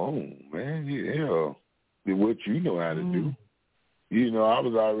build your own, man. Hell, what you know how to do. You know, I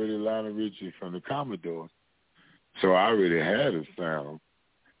was already Lionel Richie from the Commodores. So I already had a sound.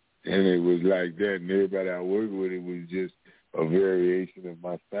 And it was like that. And everybody I worked with, it was just a variation of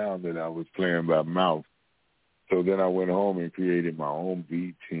my sound that I was playing by mouth. So then I went home and created my own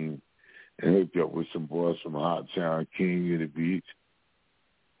beat team and hooked up with some boys from Hot Town, King of the Beach.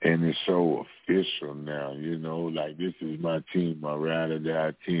 And it's so official now, you know, like this is my team, my ride or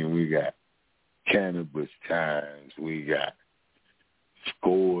die team. We got Cannabis Times, we got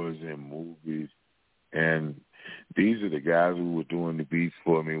Scores and Movies. And these are the guys who were doing the beats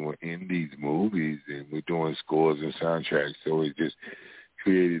for me were in these movies and we're doing scores and soundtracks. So it just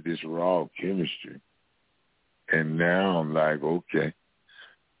created this raw chemistry. And now I'm like, okay,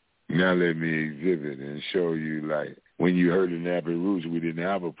 now let me exhibit and show you, like, when you heard the Nappy Roots, we didn't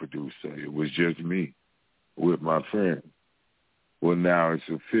have a producer. It was just me with my friend. Well, now it's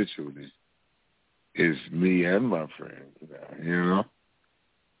official. It's me and my friends now, you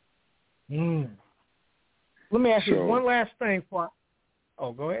know? Let me ask you one last thing.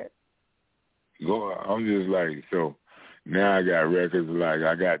 Oh, go ahead. I'm just like, so Now I got records like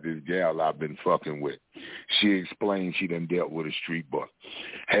I got this gal I've been fucking with. She explained she done dealt with a street boy.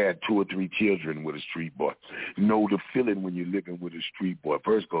 Had 2 or 3 children with a street boy. Know the feeling when you're living with a street boy.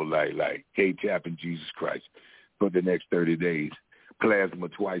 First go like K-Tap and Jesus Christ for the next 30 days. Plasma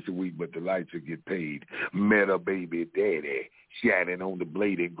twice a week, but the lights will get paid. Met a baby daddy, shining on the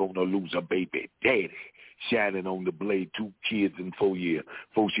blade, ain't gonna lose a baby daddy. Shining on the blade, 2 kids in 4 years.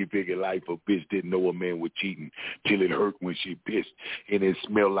 Before she figured life, a bitch didn't know a man was cheating till it hurt when she pissed. And it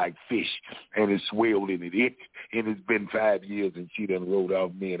smelled like fish, and it swelled and it itched. And it's been 5 years, and she done rolled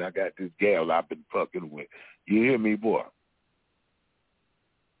off me, and I got this gal I've been fucking with. You hear me, boy?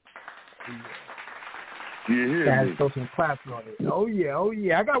 You hear me? Throw some claps on it. Oh, yeah.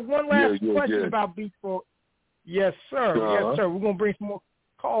 I got one last question about Beach Boy. Yes, sir. Yes, sir. We're going to bring some more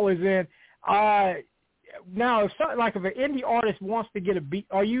callers in. Now, if something like if an indie artist wants to get a beat,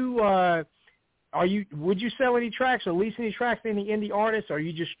 would you sell any tracks or lease any tracks to any indie artists, or are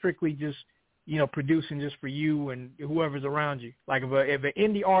you just strictly producing just for you and whoever's around you? Like if an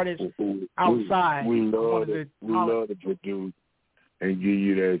indie artist outside, we love to produce and give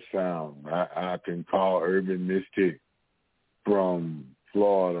you that sound. I can call Urban Mystic from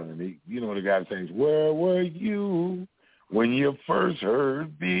Florida, and the guy sings, "Where were you when you first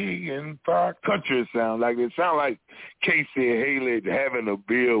heard Big and Far Country?" Sound like it sound like Casey Haley having a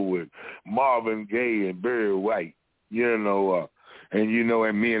beer with Marvin Gaye and Barry White, and me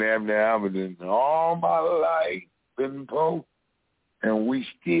and Abner Alberton all my life been broke, and we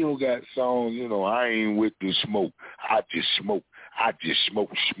still got songs. I ain't with the smoke, I just smoke. I just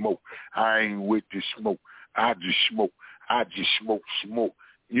smoke. I ain't with the smoke, I just smoke. I just smoke.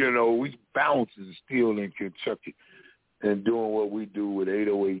 We bouncing still in Kentucky and doing what we do with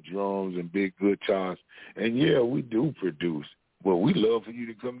 808 drums and big guitars. And, we do produce. Well, we love for you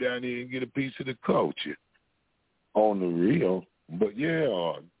to come down here and get a piece of the culture on the real. But,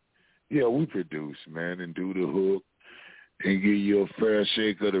 we produce, man, and do the hook and give you a fair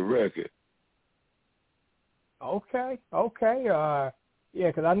shake of the record. Okay.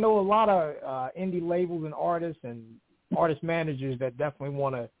 Because I know a lot of indie labels and artists and artist managers that definitely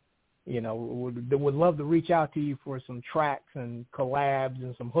want to, would love to reach out to you for some tracks and collabs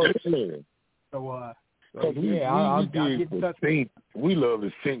and some hooks. I'll get in touch. We love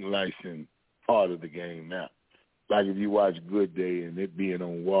the sync license part of the game now. Like if you watch Good Day and it being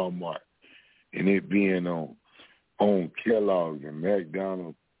on Walmart and it being on Kellogg's and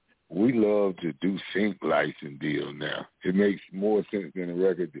McDonald's, we love to do sync license deal now. It makes more sense than a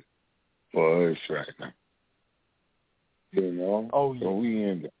record deal for us right now. Oh, yeah. So we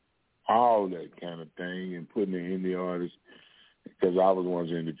end all that kind of thing and putting it in the artist, because I was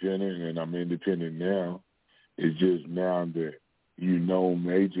once independent and I'm independent now. It's just now that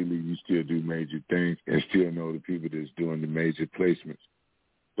majorly you still do major things and still know the people that's doing the major placements.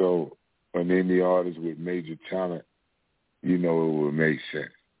 So an indie artist with major talent, it would make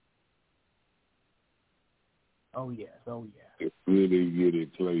sense. Oh, yes. To really get a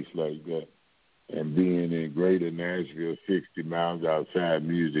place like that. And being in greater Nashville, 60 miles outside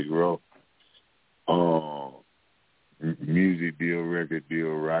Music Row, music deal, record deal,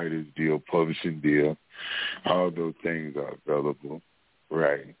 writers deal, publishing deal, all those things are available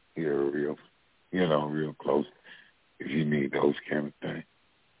right here, real close, if you need those kind of things.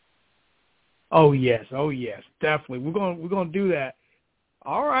 Oh yes, definitely. We're gonna do that.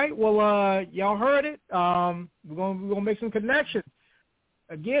 All right. Well, y'all heard it. We're gonna make some connections.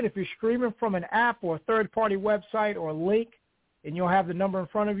 Again, if you're streaming from an app or a third-party website or a link, and you'll have the number in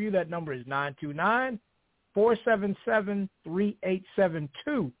front of you, that number is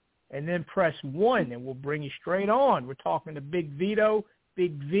 929-477-3872, and then press 1, and we'll bring you straight on. We're talking to Big Vito,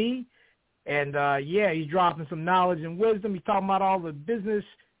 Big V, and, he's dropping some knowledge and wisdom. He's talking about all the business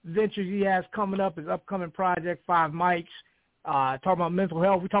ventures he has coming up, his upcoming project, 5 Mics, talking about mental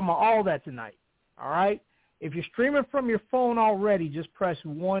health. We're talking about all that tonight, all right? If you're streaming from your phone already, just press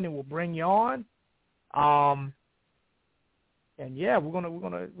 1 and we'll bring you on. We're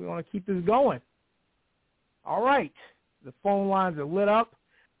gonna keep this going. All right, the phone lines are lit up.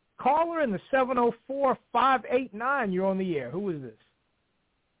 Caller in the 704-589. You're on the air. Who is this?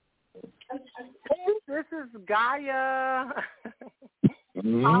 This is Gaia.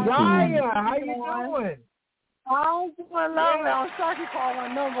 Gaia, how you doing? I'm doing lovely. I'm sorry you called my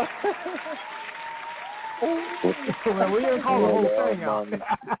number. Well, we didn't call the whole thing out.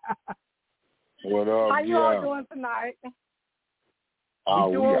 What up? How you all doing tonight?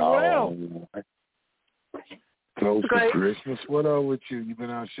 We're doing well. Close to Christmas. What up with you? You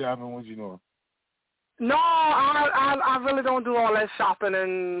been out shopping? What you doing? No, I really don't do all that shopping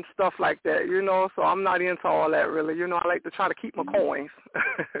and stuff like that, you know, so I'm not into all that really. You know, I like to try to keep my coins.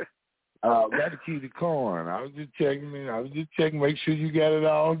 Got to keep the coin. I was just checking, make sure you got it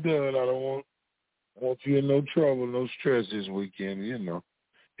all done. I don't want you in no trouble, no stress this weekend, you know.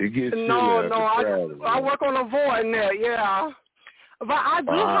 It gets silly I work on avoiding that, yeah. But I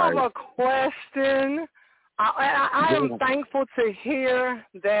do have a question. I am thankful to hear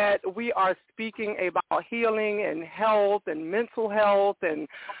that we are speaking about healing and health and mental health. And,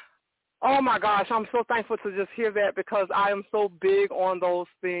 oh, my gosh, I'm so thankful to just hear that because I am so big on those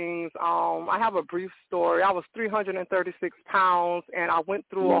things. I have a brief story. I was 336 pounds, and I went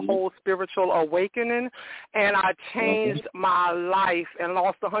through a whole spiritual awakening, and I changed my life and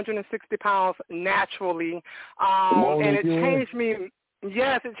lost 160 pounds naturally. And it changed me.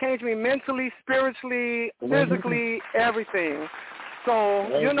 Yes, it changed me mentally, spiritually, physically, everything. So,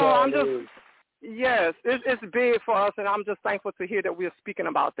 you know, I'm just, yes, it's big for us, and I'm just thankful to hear that we're speaking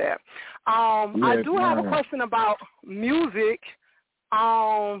about that. I do have a question about music.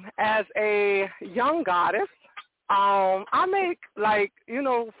 As a young goddess, I make, like, you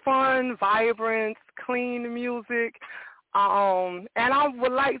know, fun, vibrant, clean music. And I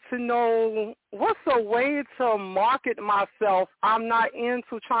would like to know what's a way to market myself. I'm not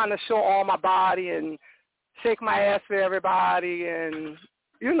into trying to show all my body and shake my ass for everybody and,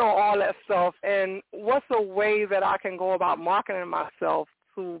 you know, all that stuff. And what's a way that I can go about marketing myself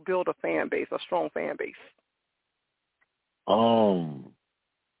to build a fan base, a strong fan base?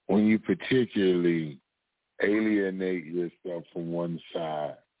 When you particularly alienate yourself from one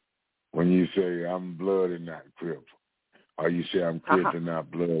side, when you say, I'm blood and not crip, or you say I'm Christian, not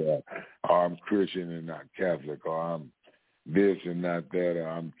blood, or I'm Christian and not Catholic, or I'm this and not that, or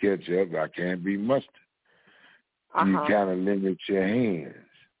I'm ketchup, I can't be mustard. You kind of limit your hands.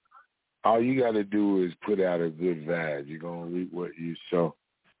 All you got to do is put out a good vibe. You're going to reap what you sow.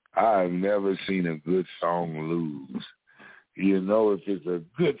 I've never seen a good song lose. You know, if it's a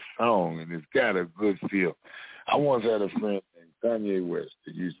good song and it's got a good feel. I once had a friend named Kanye West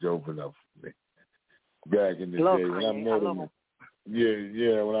that used to open up for me. Back in the day, when I met him,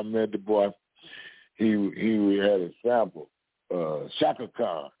 when I met the boy, he had a sample, Shaka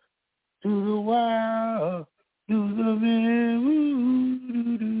Khan. To the wild, to the man,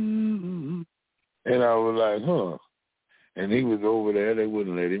 and I was like, huh. And he was over there, they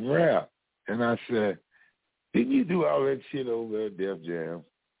wouldn't let him rap. And I said, didn't you do all that shit over at Def Jam?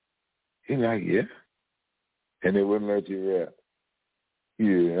 He's like, yeah. And they wouldn't let you rap.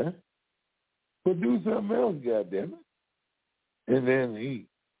 Yeah. But do something else, goddammit. And then he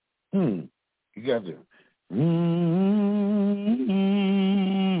got to,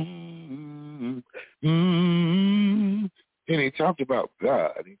 and he talked about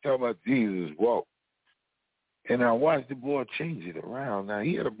God. He talked about Jesus' walk. And I watched the boy change it around. Now,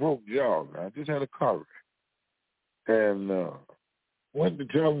 he had a broke jaw. Now, I just had a car wreck. And went to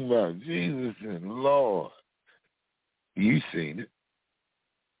talking about Jesus and Lord. You seen it.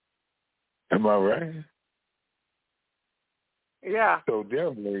 Am I right? Yeah. So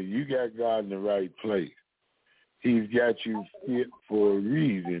definitely, you got God in the right place. He's got you fit for a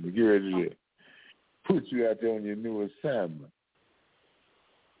reason to get ready to put you out there on your new assignment.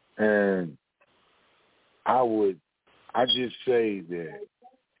 And I just say that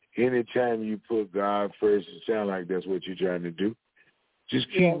anytime you put God first, it sounds like that's what you're trying to do. Just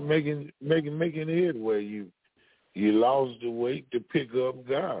keep making headway. You lost the weight to pick up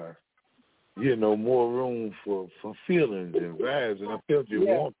God. You know, more room for feelings and vibes, and I felt your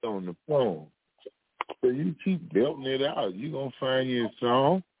warmth on the phone. So you keep belting it out. You're going to find your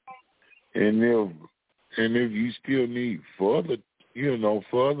song, and if you still need further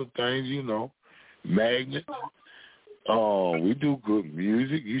things, magnets, we do good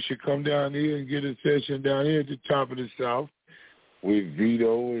music. You should come down here and get a session down here at the top of the South with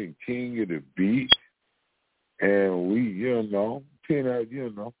Vito and King of the Beat, and we,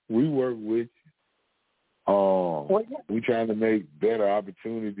 we work with you. We trying to make better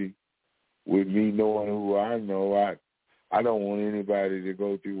opportunity with me knowing who I know. I don't want anybody to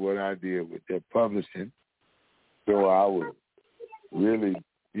go through what I did with their publishing. So I would really, if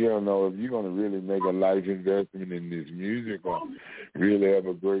you're going to really make a life investment in this music or really have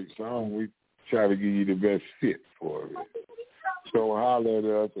a great song, we try to give you the best fit for it. So holler at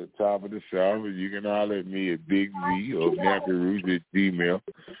us at Top of the South. You can holler at me at Big V or Nappy Roots at Gmail.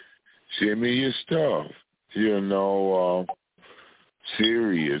 Send me your stuff.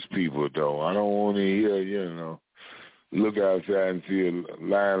 Serious people, though. I don't want to hear, look outside and see a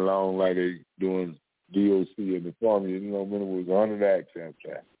line long like they doing DOC in the formula, when it was 100 acts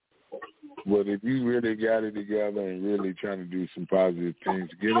outside. But if you really got it together and really trying to do some positive things,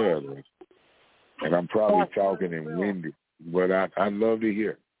 get out of it. And I'm probably talking in windy, but I'd love to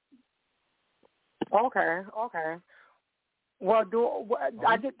hear. Okay. Well,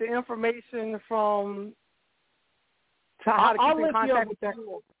 I get the information from how to keep in contact with that.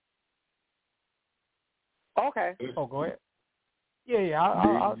 Okay. Oh, go ahead. Yeah.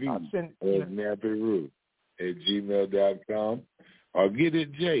 I'll send. Nappy Roots at gmail.com. Or get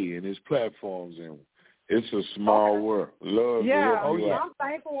it Jay in his platforms, and it's a small world. Love. Yeah. I'm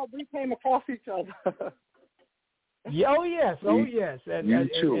thankful we came across each other. Oh yes. And, me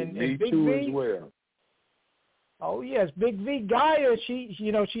too. And me Big too V, as well. Oh yes, Big V Gaia.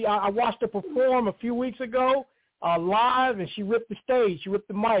 I watched her perform a few weeks ago live, and she ripped the stage. She ripped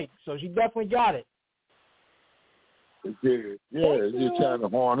the mic, so she definitely got it. Yeah, just trying to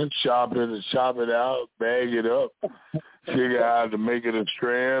horn it, chop it out, bag it up, figure out how to make it a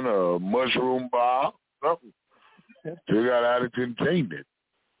strand, a mushroom bar, something. Figure out how to contain it.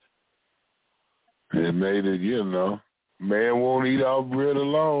 It made it, man won't eat off bread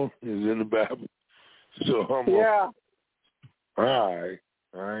alone, is in the Bible. So all right.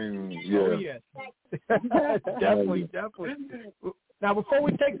 Yeah. Oh yes. Definitely. Now, before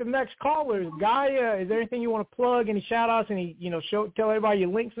we take the next caller, Gaia, is there anything you want to plug? Any shout-outs? Any, tell everybody your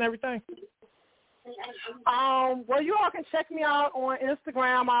links and everything? Well, you all can check me out on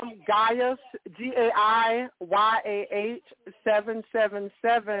Instagram. I'm Gaius,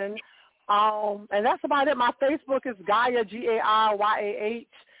 GAIYAH777. And that's about it. My Facebook is Gaia, GAIYAH,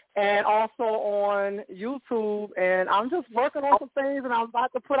 and also on YouTube. And I'm just working on some things, and I'm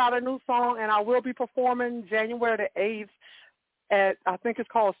about to put out a new song, and I will be performing January the 8th. I think it's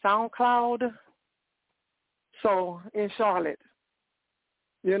called SoundCloud. So in Charlotte,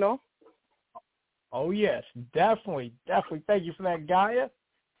 Oh yes, definitely. Thank you for that, Gaia.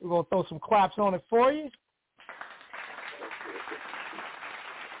 We're gonna throw some claps on it for you.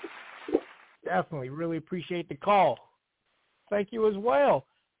 Definitely, really appreciate the call. Thank you as well.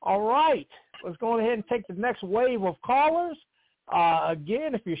 All right, let's go ahead and take the next wave of callers.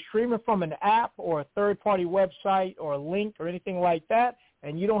 Again, if you're streaming from an app or a third-party website or a link or anything like that,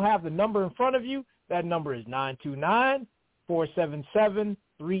 and you don't have the number in front of you, that number is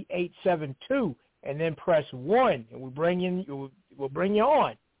 929-477-3872, and then press 1, and we'll bring you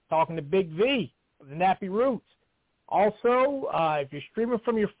on. Talking to Big V of the Nappy Roots. Also, if you're streaming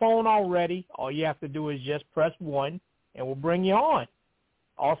from your phone already, all you have to do is just press 1, and we'll bring you on.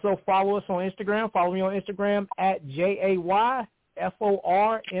 Also, follow us on Instagram. Follow me on Instagram at JAYFORNOW.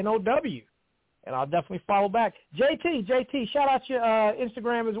 And I'll definitely follow back. JT, shout out your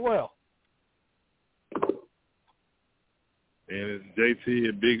Instagram as well. And it's JT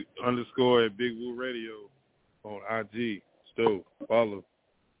at Big Woo Radio on IG. So follow.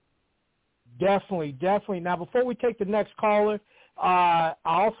 Definitely. Now, before we take the next caller, I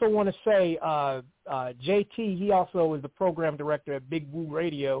also want to say JT, he also is the program director at Big Woo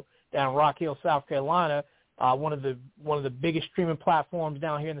Radio down in Rock Hill, South Carolina, one of the biggest streaming platforms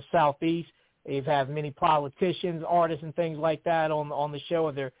down here in the Southeast. They've had many politicians, artists, and things like that on the show,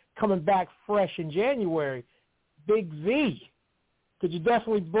 and they're coming back fresh in January. Big V, could you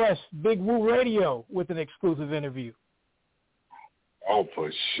definitely bless Big Woo Radio with an exclusive interview? Oh,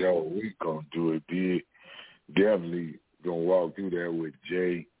 for sure. We're going to do it big. Definitely going to walk through there with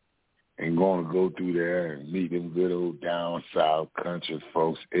Jay and going to go through there and meet them good old down south country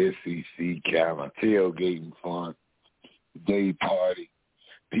folks, SEC, Calvin, tailgating fun, day party,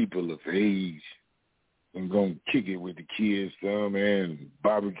 people of age. I'm going to kick it with the kids some and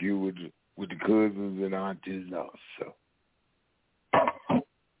barbecue with the cousins and aunties also.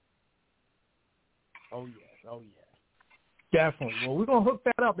 Oh, yes. Definitely. Well, we're going to hook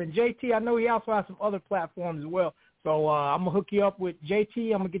that up. And JT, I know he also has some other platforms as well. So I'm going to hook you up with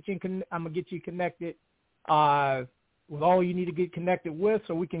JT. I'm going to get you connected with all you need to get connected with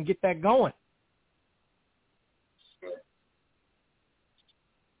so we can get that going.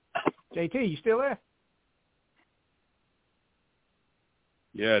 JT, you still there?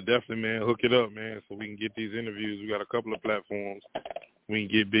 Yeah, definitely, man. Hook it up, man, so we can get these interviews. We got a couple of platforms. We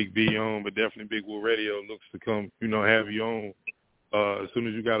can get Big B on, but definitely Big Woo Radio looks to come, have you on. As soon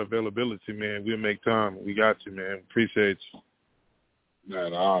as you got availability, man, we'll make time. We got you, man. Appreciate you.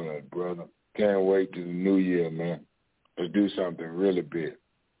 Man, honor, brother. Can't wait to the new year, man. Let's do something really big.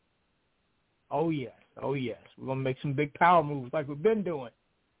 Oh, yes. We're going to make some big power moves like we've been doing.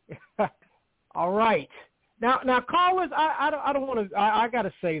 All right. Now, callers, I don't want to. I got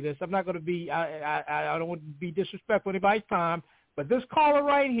to say this. I'm not going to be. I don't want to be disrespectful to anybody's time. But this caller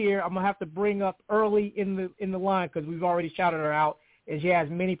right here, I'm gonna have to bring up early in the line because we've already shouted her out. and she has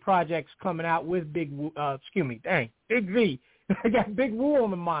many projects coming out with Big V. I got Big Woo on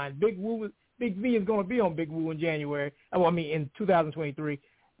the mind. Big V is going to be on Big Woo in January. In 2023.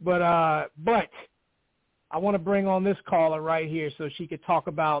 But I want to bring on this caller right here so she could talk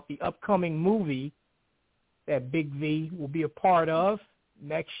about the upcoming movie that Big V will be a part of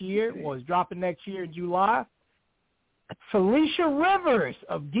next year. Well, it's dropping next year in July. Felicia Rivers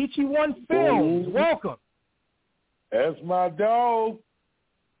of Geechee One Films. Welcome. That's my dog.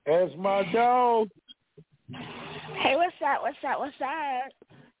 Hey, what's up?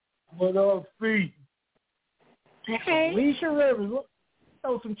 What up, feet? Hey. Felicia Rivers.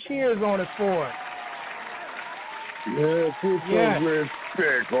 Throw some cheers on it for her. Yeah, put some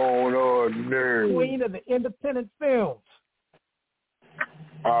respect on her name. Queen of the independent films.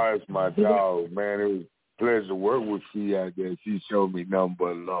 Oh, it's my dog, man. It was a pleasure to work with she out there. She showed me nothing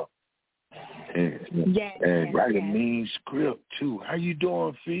but love. And write a mean script, too. How you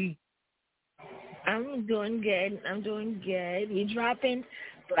doing, Fee? I'm doing good. We're dropping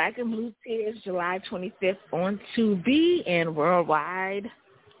Black and Blue Tears July 25th on Tubi and worldwide.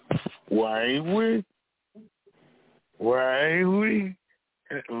 Why ain't we?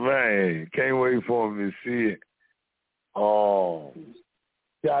 Man, can't wait for him to see it. Oh,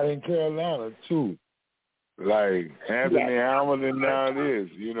 shot in Carolina, too. Like Anthony Hamilton now it is.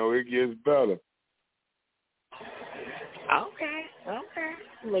 It gets better. Okay.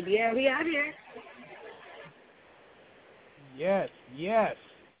 Well, yeah, we out here. Yes.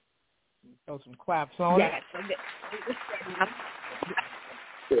 Throw some claps on it.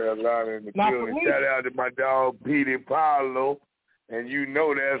 Carolina in the building. Shout out to my dog, Petey Paolo. And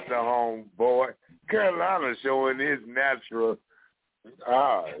that's the home boy. Carolina showing his natural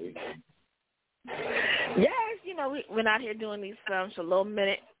eye. Yes, we're out here doing these films for a little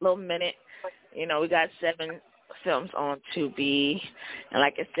minute. We got 7 films on Tubi. And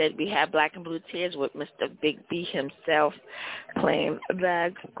like I said, we have Black and Blue Tears with Mr. Big B himself playing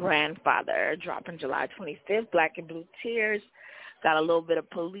the grandfather, dropping July 25th. Black and Blue Tears. Got a little bit of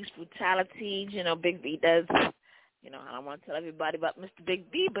police brutality. Big B does. I don't want to tell everybody about Mr.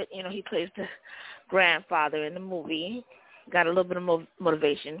 Big B, but, he plays the grandfather in the movie. Got a little bit of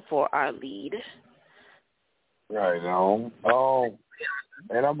motivation for our lead. Right on.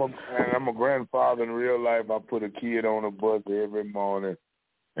 And I'm a grandfather in real life. I put a kid on a bus every morning,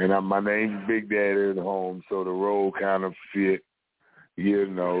 and my name's Big Daddy at home, so the role kind of fit. He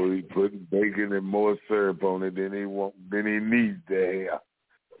put bacon and more syrup on it than he needs to have.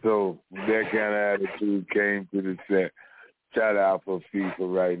 So that kind of attitude came to the set. Shout out for Fee for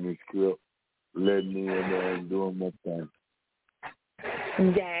writing the script, letting me in there and doing my thing.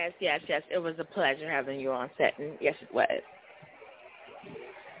 Yes. It was a pleasure having you on set, and yes, it was.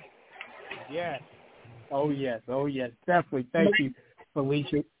 Yes. Oh, yes. Definitely. Thank you,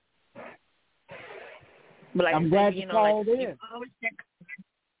 Felicia. But I'm glad you called in.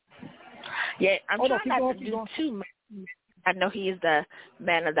 Yeah, I'm trying not to do too much. I know he is the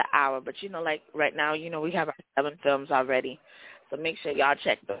man of the hour, but right now, we have our 7 films already. So make sure y'all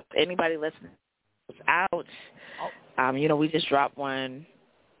check those. Anybody listening out, we just dropped one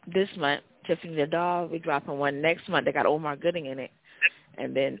this month, Tiffany the Dog. We're dropping one next month. They got Omar Gooding in it.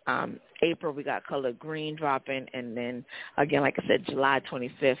 And then April, we got Color Green dropping. And then, again, like I said, July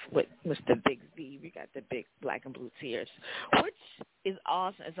 25th with Mr. Big V, we got the big Black and Blue Tears, which is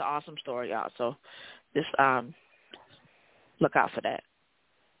awesome. It's an awesome story, y'all. So just look out for that.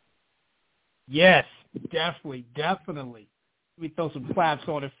 Yes, definitely. We throw some claps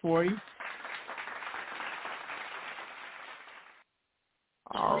on it for you.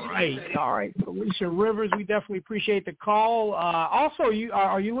 All right. Felicia Rivers, we definitely appreciate the call. Also,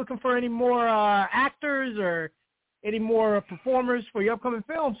 are you looking for any more actors or any more performers for your upcoming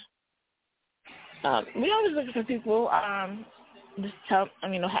films? We always looking for people. I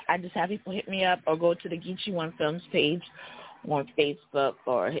just have people hit me up or go to the Geechee One Films page on Facebook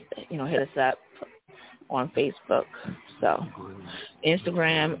or hit us up on Facebook. So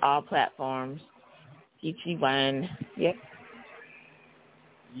Instagram, all platforms, Geechee One. Yep.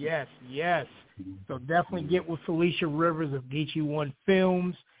 Yes. So definitely get with Felicia Rivers of Geechee One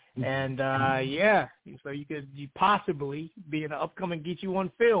Films. And, so you could possibly be in an upcoming Geechee One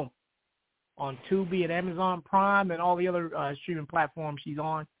film on Tubi and Amazon Prime and all the other streaming platforms she's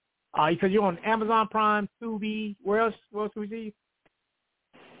on. Because you're on Amazon Prime, Tubi, where else do we see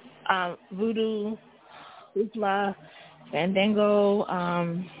you? Voodoo, Hoopla, Fandango.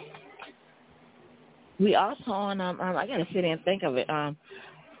 We also on, I got to sit and think of it,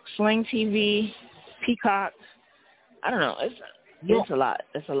 Sling TV, Peacock. I don't know. It's a lot.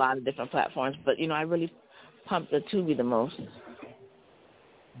 It's a lot of different platforms. But, I really pump the Tubi the most.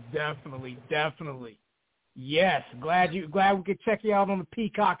 Definitely. Yes, glad we could check you out on the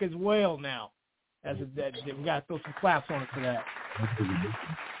Peacock as well now. We got to throw some claps on it for that.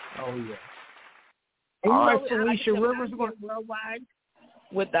 Oh, yeah. All right, Felicia Rivers. Worldwide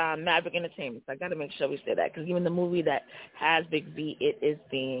with Maverick Entertainment. So I got to make sure we say that because even the movie that has Big V, it is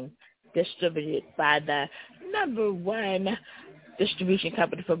being distributed by the number one distribution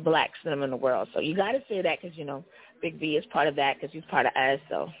company for black cinema in the world. So you got to say that because, Big V is part of that because he's part of us.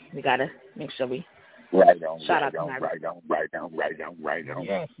 So we got to make sure we shout out to Maverick. Right on.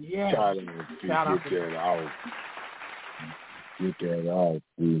 Yes. Shout out to that out. Get that out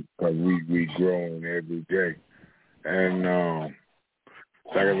because we growing every day. And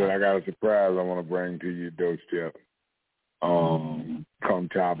like I said, I got a surprise I want to bring to your doorstep. Come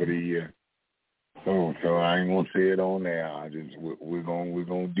top of the year. So I ain't gonna say it on there. We're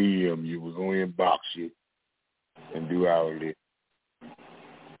gonna DM you. We're gonna inbox you and do all of it.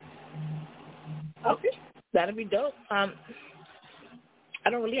 Okay, that'll be dope. I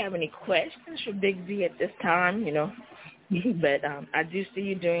don't really have any questions for Big V at this time, but I do see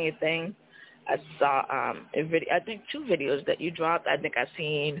you doing your thing. I saw a video. I think 2 videos that you dropped. I think I've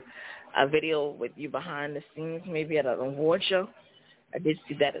seen a video with you behind the scenes, maybe at an award show. I did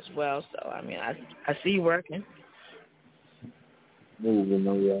see that as well. So I see you working. Moving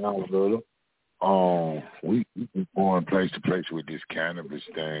around a little. We been going place to place with this cannabis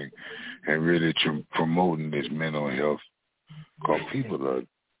thing and really promoting this mental health. Because people are,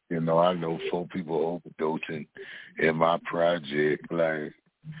 I know 4 people overdosing in my project like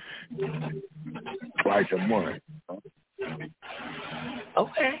twice a month.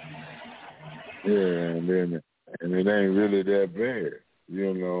 Okay. Yeah, and it ain't really that bad,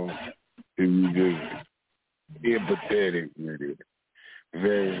 if you just empathetic with it.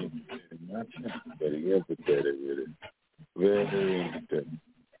 Very not empathetic with it. Very empathetic.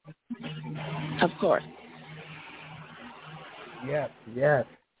 Of course. Yes.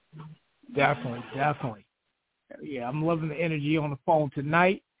 Definitely. Yeah, I'm loving the energy on the phone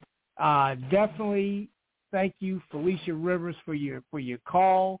tonight. Definitely thank you, Felicia Rivers, for your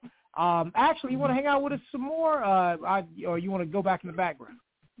call. Actually, you want to hang out with us some more, or you want to go back in the background?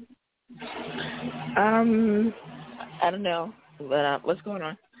 I don't know, but what's going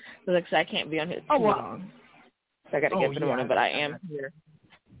on? Like I said, I can't be on here too long. So I got to get to the morning, but I am here.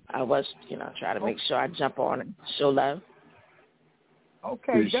 I was, trying to make sure I jump on and show love.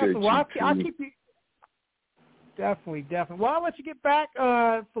 Okay, definitely. Well, I'll keep you. Definitely. Well, I'll let you get back,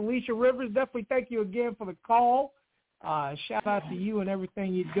 Felicia Rivers. Definitely thank you again for the call. Shout out to you and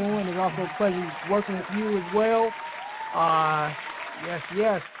everything you're doing. It's also a pleasure working with you as well.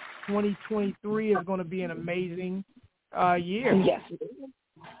 Yes. 2023 is going to be an amazing year. Yes,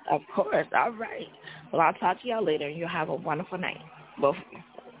 of course. All right. Well, I'll talk to y'all later, and you'll have a wonderful night, both of you,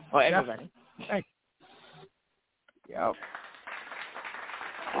 or everybody. Thank you. Yep.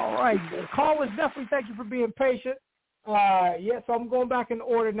 All right. Callers, definitely thank you for being patient. So I'm going back in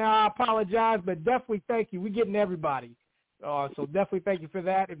order now. I apologize, but definitely thank you. We're getting everybody. So definitely thank you for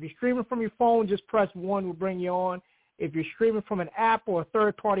that. If you're streaming from your phone, just press 1. We'll bring you on. If you're streaming from an app or a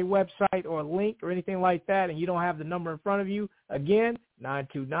third-party website or a link or anything like that and you don't have the number in front of you, again,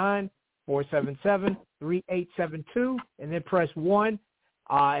 929-477-3872, and then press 1.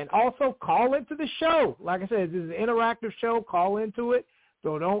 And also call into the show. Like I said, this is an interactive show. Call into it.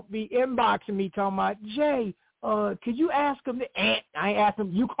 So don't be inboxing me talking about, Jay, could you ask him? I ain't asking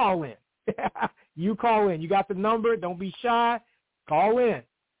him. You call in. You call in. You got the number. Don't be shy. Call in.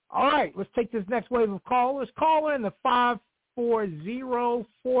 All right, let's take this next wave of callers. Caller in the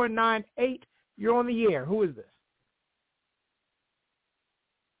 540498. You're on the air. Who is this?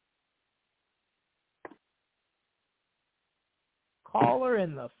 Caller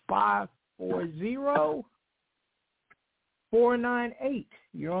in the 540498.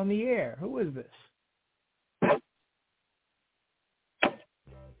 You're on the air. Who is this?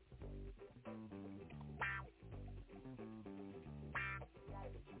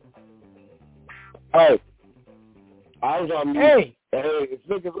 Oh, I was on mute. Hey, it's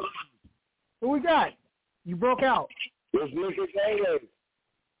Nick as who we got? You broke out. It's Nick as always.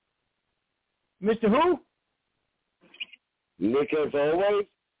 Mr. Who? Nick as always.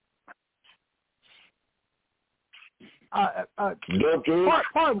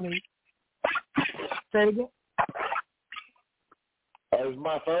 Pardon me. Say it again. It's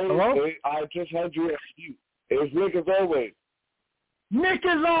my phone. Hello? I just had you. It's Nick as always. Nick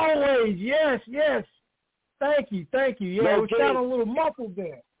as always. Yes. Thank you. Yeah, no, we sound a little muffled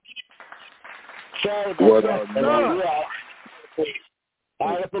there. Sorry What about up, that. man?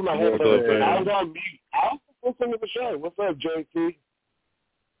 I had to put my headphones in. I was on mute. I was listening to the show. What's up, JC?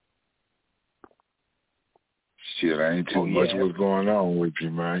 Shit, ain't too much what's going on with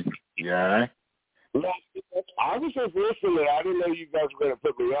you, man. Yeah. No, I was just listening. I didn't know you guys were going to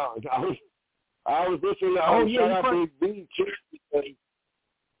put me on. I was listening to shout out Big B.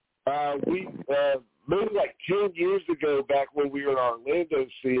 We maybe like 10 years ago, back when we were in our Orlando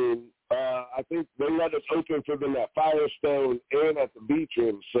scene, I think they let us open for them at Firestone and at the Beach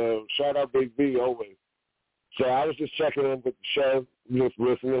Room. So shout out Big B always. So I was just checking in with the show, just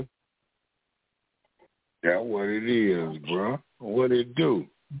listening. That's what it is, bro. What it do?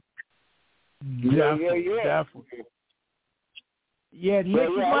 Yeah. Yeah, Nick,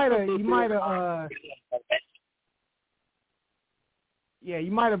 you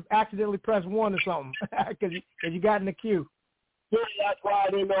might have accidentally pressed 1 or something because you got in the queue. Yeah, that's why I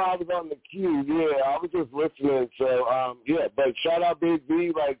didn't know I was on the queue. Yeah, I was just listening. So, but shout out Big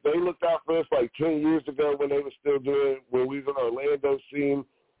B. Like, they looked out for us like 10 years ago when they were still doing, when we was in Orlando scene.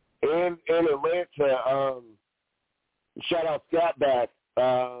 And in Atlanta, shout out Scatback.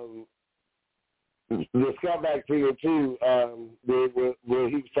 The Scatback thing, too, where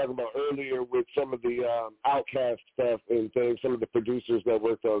he was talking about earlier with some of the Outcast stuff and things, some of the producers that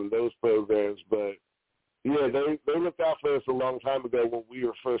worked on those programs. But, yeah, they looked out for us a long time ago when we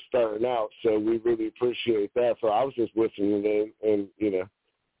were first starting out, so we really appreciate that. So I was just listening in and,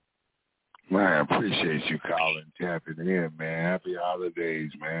 Man, I appreciate you calling, tapping in, man. Happy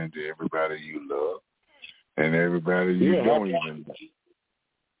holidays, man, to everybody you love and everybody you don't even love.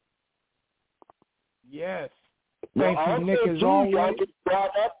 Yes. Thank you, Nick, as always. I just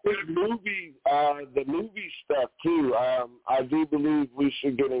brought up the movie stuff, too. I do believe we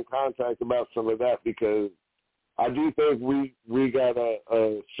should get in contact about some of that because I do think we got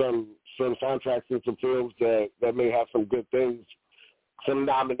some soundtracks and some films that may have some good things, some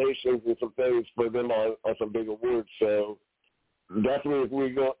nominations and some things for them on some big awards. So definitely, if we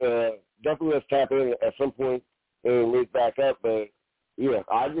go, definitely let's tap in at some point and link back up. But yeah,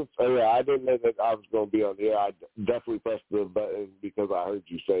 I didn't know that I was going to be on the air. I definitely pressed the button because I heard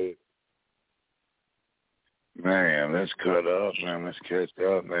you say it. Man, let's cut up, man. Let's catch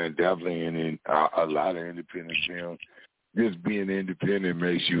up, man. Definitely in a lot of independent films. Just being independent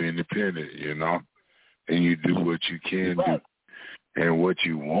makes you independent, and you do what you can do and what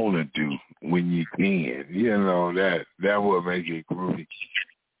you want to do when you can. That will make it groovy.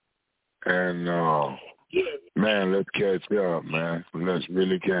 And, man, let's catch up, man. Let's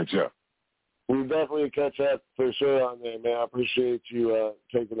really catch up. We definitely catch up for sure on there, man. I appreciate you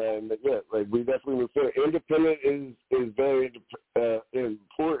taking that. And we definitely would say independent is very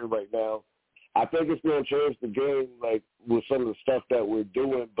important right now. I think it's going to change the game, with some of the stuff that we're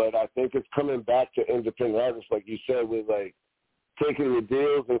doing. But I think it's coming back to independent artists, like you said, with taking the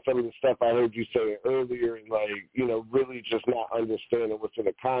deals and some of the stuff I heard you say earlier, and really just not understanding what's in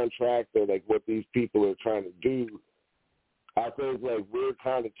the contract or what these people are trying to do. I think we're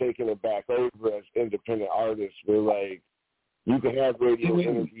kind of taking it back over as independent artists. We're you can have radio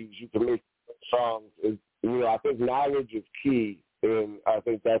interviews, you can make songs. I think knowledge is key, and I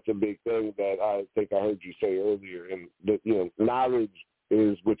think that's a big thing that I think I heard you say earlier. And knowledge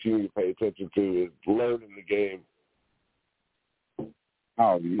is what you need to pay attention to, is learning the game.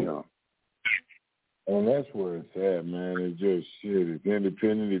 Oh yeah, and that's where it's at, man. It's just shit. It's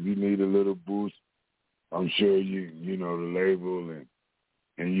independent. If you need a little boost, I'm sure you know the label,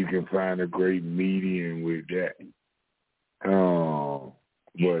 and you can find a great medium with that.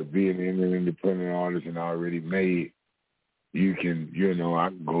 But being an independent artist and already made, you can, I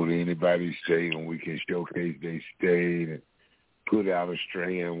can go to anybody's state and we can showcase their state and put out a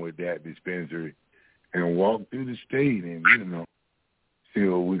strand with that dispensary and walk through the state and, see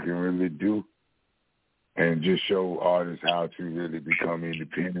what we can really do and just show artists how to really become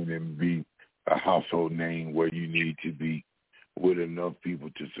independent and be a household name where you need to be with enough people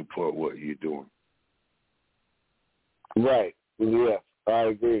to support what you're doing. Right. Yeah, I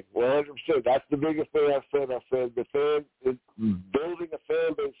agree. 100%. That's the biggest thing I've said. Building a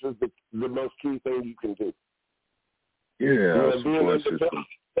fan base is the most key thing you can do. Yeah, support system.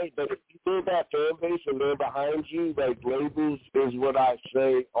 But if you build that fan base and they're behind you, labels is what I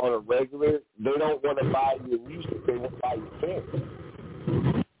say on a regular. They don't want to buy your music. They want to buy your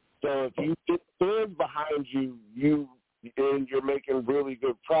fans. So if you get fans behind you, and you're making really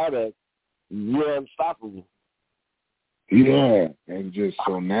good product, you're unstoppable. Yeah, and just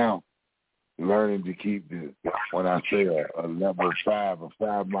so now, learning to keep when I say a level 5, a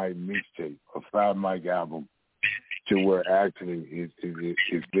 5-mic mixtape, a 5-mic album, to where actually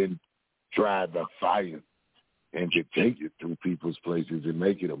it's been tried by fire, and to take it through people's places and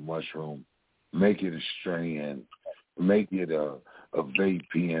make it a mushroom, make it a strand, make it a vape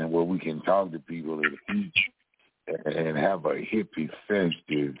pen where we can talk to people and eat and have a hippie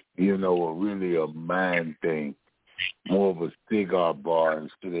festive, or really a mind thing, more of a cigar bar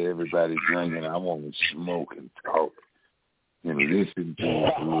instead of everybody drinking. I want to smoke and talk and listen to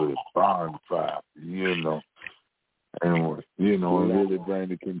it with a bonfire, and really bring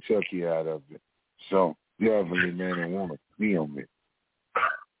the Kentucky out of it. So definitely, man, I want to film it.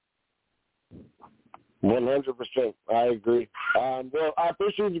 100%. I agree. Well, I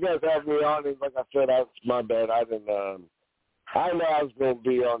appreciate you guys having me on. And like I said, my bad. I didn't know I was going to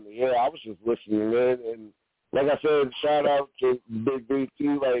be on the air. I was just listening in. And like I said, shout out to Big B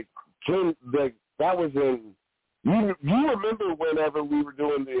too. Like, Tim, that was in, you remember whenever we were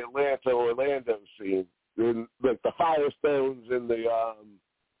doing the Orlando scene, and like the Firestones and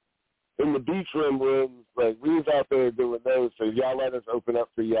in the beach rooms, like we was out there doing those, so y'all let us open up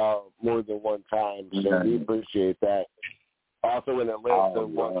for y'all more than one time, so we appreciate that. Also in Atlanta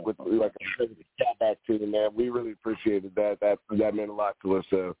once with like a cat back to the man, we really appreciated that. That meant a lot to us.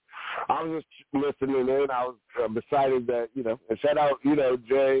 So I was just listening in. I was excited that and shout out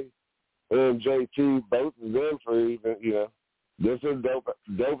Jay and JT, both of them for even this is a dope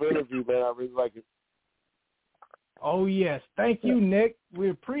interview, man. I really like it. Oh, yes. Thank you, Nick.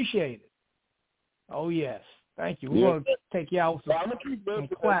 We appreciate it. Oh, yes. Thank you. We're going to take you out with some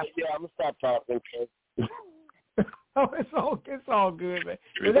claps. Yeah, I'm going to stop talking. Oh, it's all good, man.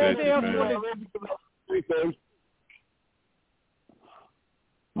 Is there anything else you want to...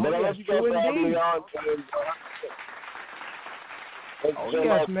 But I love you guys for having me on. Oh,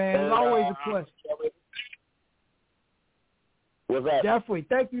 yes, man. It's always a pleasure. What's that? Definitely.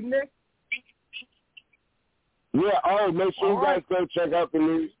 Thank you, Nick. Yeah, make sure you guys go check out the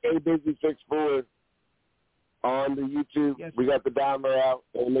new Stay Busy 6'4" on the YouTube. Yes. We got the demo out,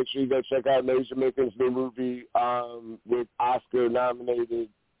 and make sure you go check out Nasia Mickens' new movie with Oscar-nominated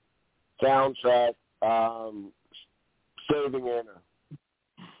soundtrack, Saving Anna.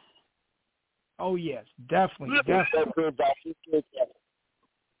 Oh, yes, definitely.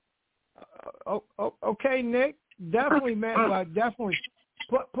 Okay, Nick. Definitely, man. Definitely.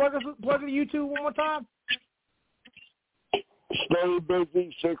 Plug the YouTube one more time. Stay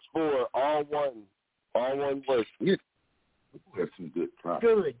Busy 6'4", all one word. That's some good props.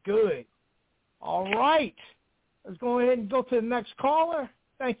 Good. All right. Let's go ahead and go to the next caller.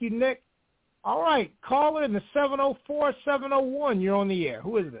 Thank you, Nick. All right, caller in the 704-701. You're on the air.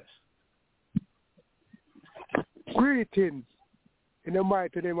 Who is this? Greetings in the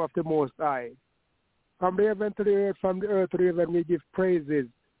mighty name of the Most High. From the heaven to the earth, from the earth to the heaven, we give praises.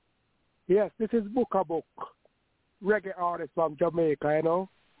 Yes, this is Book, reggae artist from Jamaica,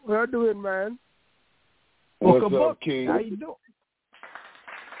 What are you doing, man? What's up, King? How you doing?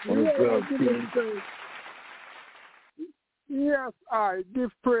 What's up, King? Yes, I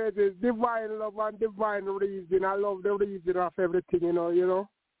give praises, divine love and divine reason. I love the reason of everything, you know.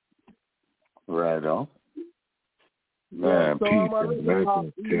 Right on. Man, so peace and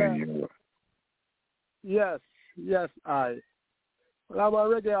blessings to you. Yes, I. Well, I'm a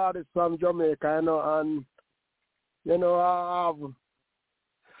reggae artist from Jamaica, and I have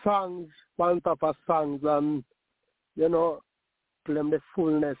songs on top of songs, and play them the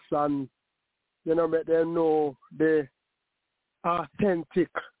fullness, and make them know the authentic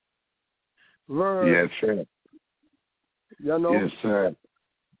word. Yes, sir.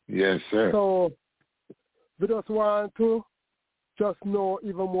 Yes, sir. So we just want to know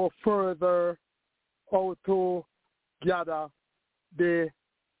even more further how to gather the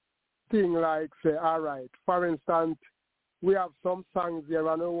thing, like say, all right, for instance, we have some songs here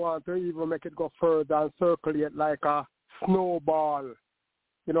and we want to even make it go further and circulate like a snowball,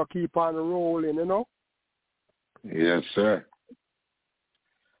 keep on rolling, Yes, sir.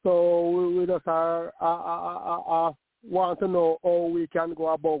 So we just want to know how we can go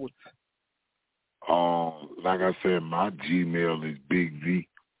about. Like I said, my Gmail is Big V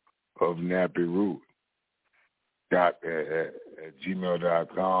of Nappy Roots at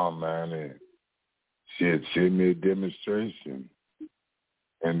gmail.com, man, and send me a demonstration.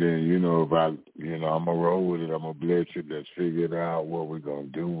 And then, if I'm going to roll with it, I'm going to bless it. Let's figure out what we're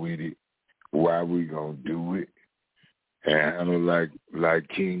going to do with it, why we're going to do it, and handle like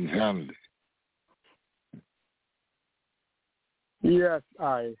kings handle it. Yes,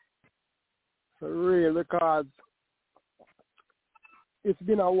 really, because it's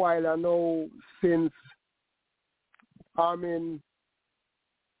been a while, I know, since I'm in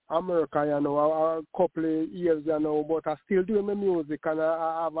America, a couple of years, but I still doing my music, and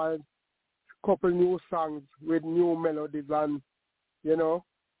I have a couple new songs with new melodies, and, Well,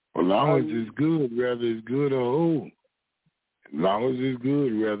 as long as it's good, whether it's good or old. As long as it's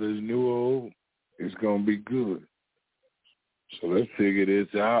good, whether it's new or old, it's going to be good. So let's figure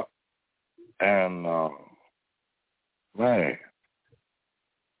this out. And, man,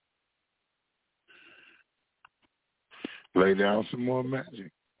 lay down some more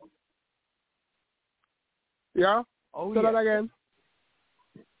magic. Yeah? Oh, say yes. that again.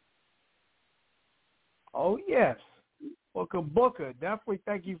 Oh, yes. Booker, definitely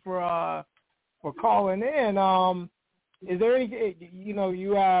thank you for calling in. Is there any,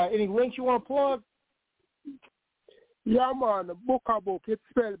 any links you want to plug? Yeah, man, Book. It's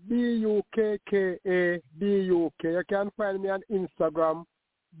spelled Bukka Buk. You can find me on Instagram,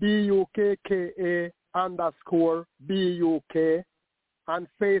 BUKKA_BUK, and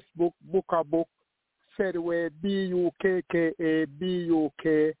Facebook, Book. Said way Bukka Buk.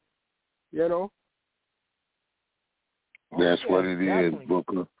 You know? That's what it definitely. is,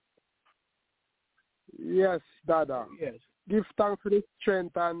 Booker. Yes, Dada. Yes. Give thanks for the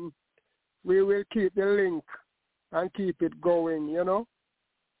strength, and we will keep the link and keep it going, you know?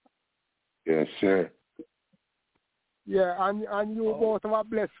 Yes, sir. Yeah, and you both have a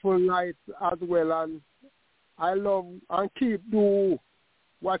blissful night as well, and I love and keep do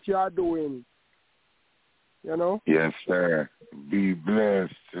what you are doing, you know? Yes, sir. Be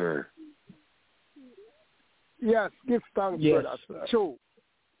blessed, sir. Yes, give thanks Yes, for that. True.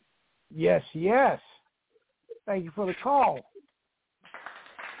 Yes. Thank you for the call.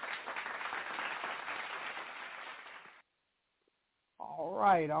 All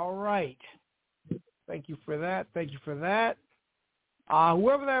right. Thank you for that.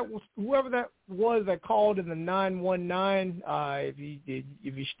 Whoever that was that called in the 919,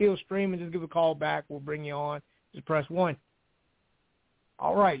 if you're still streaming, just give a call back. We'll bring you on. Just press 1.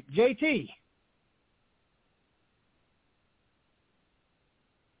 All right, JT.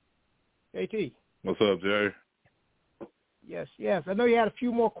 What's up, Jerry? Yes. I know you had a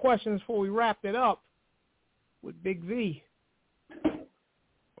few more questions before we wrapped it up with Big V.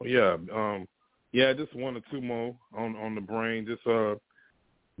 Oh, yeah. Just 1 or 2 more on the brain. Just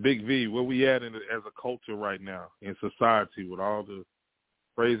Big V, where we at as a culture right now in society with all the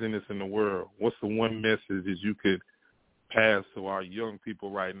craziness in the world? What's the one message that you could pass to our young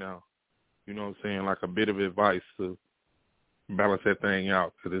people right now? You know what I'm saying? Like a bit of advice to balance that thing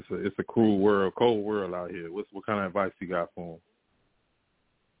out, because it's a cruel world, cold world out here. What kind of advice you got for them?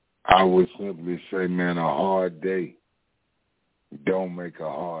 I would simply say, man, a hard day don't make a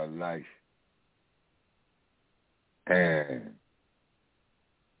hard life. And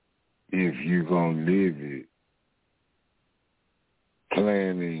if you're going to live it,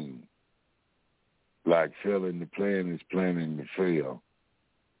 planning, like failing to plan is planning to fail.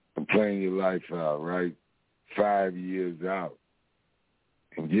 And plan your life out, right? 5 years out.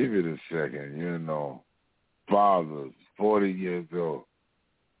 And give it a second, Fathers, 40 years old,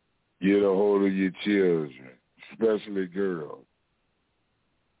 get a hold of your children, especially girls.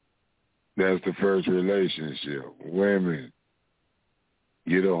 That's the first relationship. Women,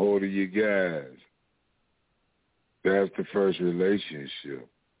 get a hold of your guys. That's the first relationship.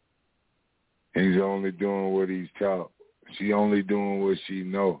 He's only doing what he's taught. She only doing what she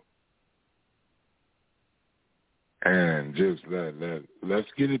know. And just let's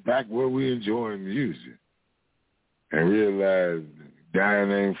get it back where we enjoy music and realize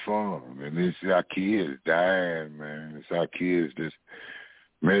dying ain't fun. And it's our kids dying, man. It's our kids that's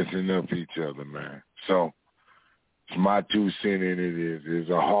messing up each other, man. So it's my 2 cents in it is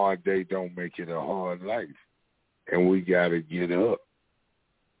a hard day don't make it a hard life. And we got to get up.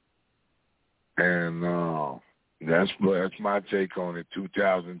 And that's my take on it,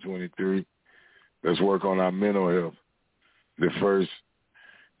 2023. Let's work on our mental health. The first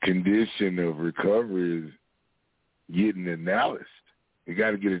condition of recovery is getting analyzed. We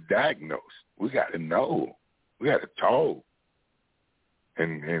got to get it diagnosed. We got to know. We got to talk.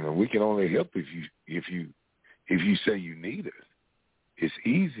 And we can only help if you say you need us. It's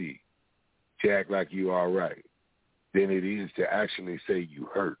easy to act like you all right than it is to actually say you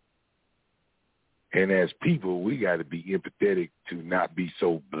hurt. And as people, we got to be empathetic to not be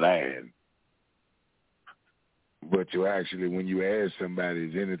so bland. But to actually, when you ask somebody,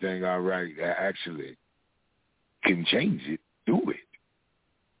 is anything all right, I actually can change it, do it.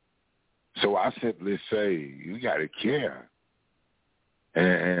 So I simply say, you got to care.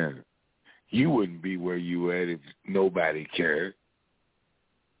 And you wouldn't be where you at if nobody cared.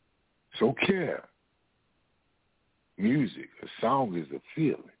 So care. Music, a song is a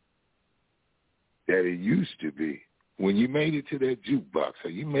feeling that it used to be. When you made it to that jukebox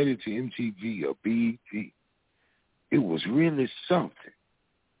or you made it to MTV or BET, it was really something.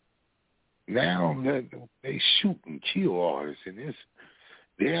 Now they shoot and kill artists, and it's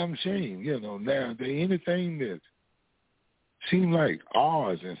damn shame. Now anything that's seem like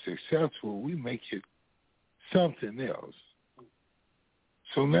ours and successful, we make it something else.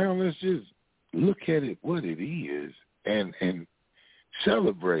 So now let's just look at it what it is and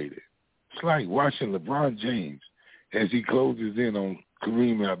celebrate it. It's like watching LeBron James as he closes in on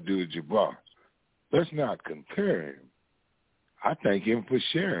Kareem Abdul-Jabbar. Let's not compare him. I thank him for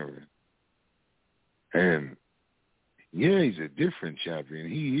sharing. And, yeah, he's a different champion.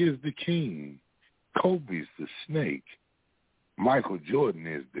 He is the king. Kobe's the snake. Michael Jordan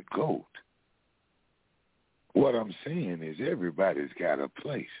is the GOAT. What I'm saying is everybody's got a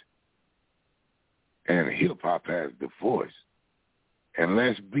place. And hip-hop has the voice. And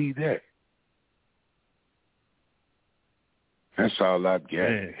let's be that. That's all I've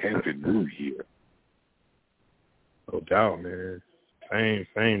got. Happy New Year. No doubt, man.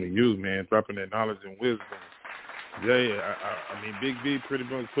 Same to you, man. Dropping that knowledge and wisdom. Yeah, I mean, Big V pretty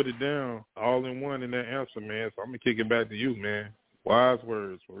much put it down all in one in that answer, man. So I'm going to kick it back to you, man. Wise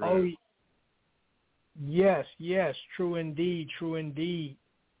words. For real. Oh, yes, true indeed.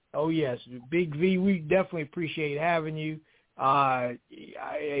 Oh, yes, Big V, we definitely appreciate having you. This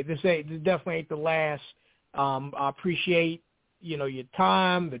definitely ain't the last. I appreciate, your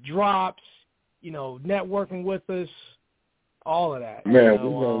time, the drops, networking with us, all of that. Man, we're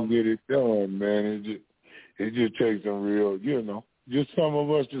going to get it done, man. It just takes some real, just some of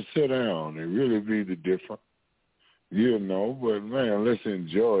us to sit down and really be the different, but, man, let's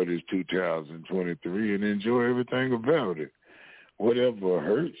enjoy this 2023 and enjoy everything about it. Whatever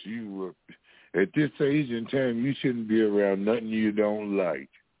hurts you, at this age and time, you shouldn't be around nothing you don't like,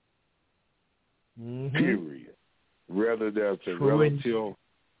 period. Whether that's a relative,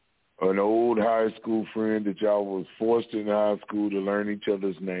 an old high school friend that y'all was forced in high school to learn each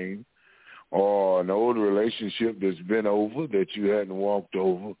other's name, or an old relationship that's been over that you hadn't walked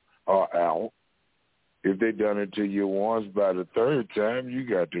over or out. If they done it to you once, by the third time, you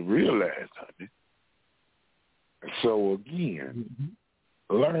got to realize, honey. So again,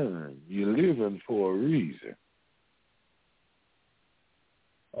 learn. You're living for a reason.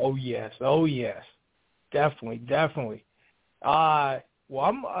 Oh yes, definitely. Well,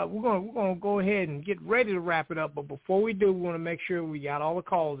 we're gonna go ahead and get ready to wrap it up. But before we do, we want to make sure we got all the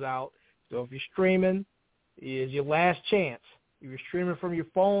calls out. So if you're streaming, is your last chance. If you're streaming from your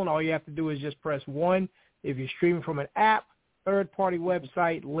phone, all you have to do is just press 1. If you're streaming from an app, third-party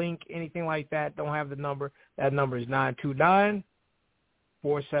website, link, anything like that, don't have the number. That number is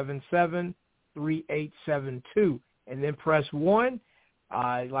 929-477-3872. And then press 1.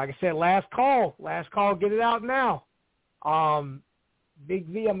 Like I said, last call, get it out now. Big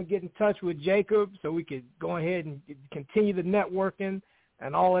V, I'm going to get in touch with Jacob so we could go ahead and continue the networking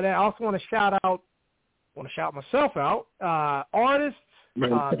and all of that. I also want to shout myself out, artists,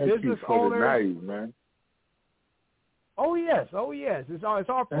 business owners. Night, man. Oh yes, it's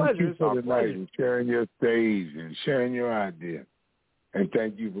our pleasure. Thank you for the night and sharing your stage and sharing your idea, and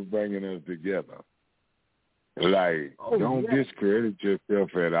thank you for bringing us together. Don't discredit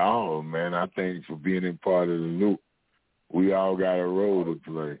yourself at all, man. I think for being a part of the loop, we all got a role to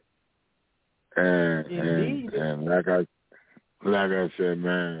play. And like I said,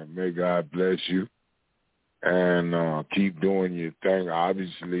 man, may God bless you and keep doing your thing.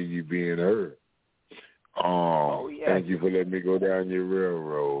 Obviously, you being heard. Thank you for letting me go down your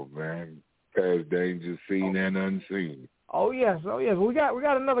railroad, man. Past danger seen and unseen. Oh yes. We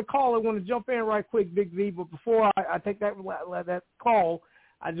got another call. I want to jump in right quick, Big V. But before I take that call,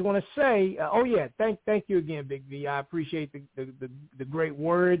 I just want to say, thank you again, Big V. I appreciate the great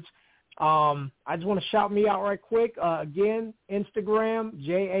words. I just want to shout me out right quick. Again, Instagram,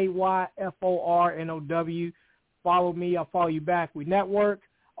 JAYFORNOW. Follow me. I'll follow you back. We network.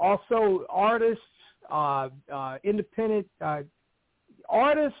 Also, artists, independent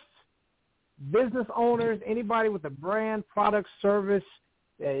artists, business owners, anybody with a brand, product, service,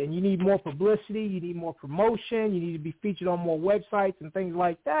 and you need more publicity, you need more promotion, you need to be featured on more websites and things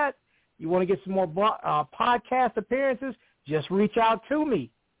like that, you want to get some more podcast appearances, just reach out to me.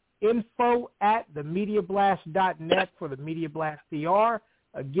 info@themediablast.net for the Media Blast PR.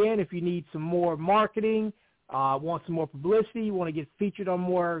 Again, if you need some more marketing, want some more publicity, you want to get featured on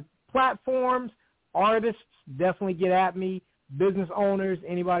more platforms, artists, definitely get at me. Business owners,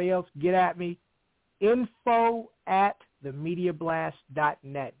 anybody else, get at me.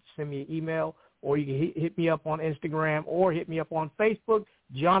 info@themediablast.net. Send me an email, or you can hit me up on Instagram or hit me up on Facebook,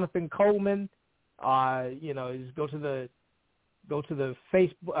 Jonathan Coleman. Just go to the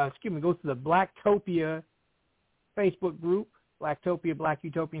Facebook. Go to the Blacktopia Facebook group, Blacktopia, Black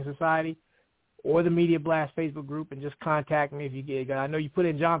Utopian Society, or the Media Blast Facebook group, and just contact me if you get it. I know you put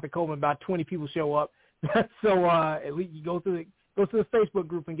in Jonathan Coleman, about 20 people show up. So at least you go to the Facebook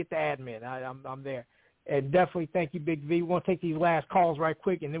group and get the admin. I'm there. And definitely thank you, Big V. We're going to take these last calls right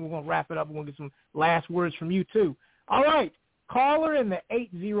quick, and then we're going to wrap it up. We're going to get some last words from you, too. All right. Caller in the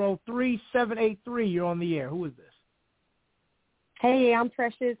 803-783. You're on the air. Who is this? Hey, I'm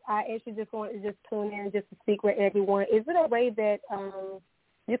Precious. I actually just wanted to tune in just to speak with everyone. Is it a way that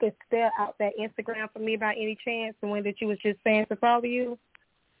you can spell out that Instagram for me by any chance, the one that you was just saying to follow you?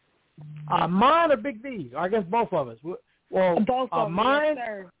 Mine or Big V? I guess both of us. Well, both of them, mine, yes,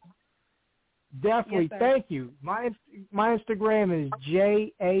 sir. Definitely, yes, thank you. My Instagram is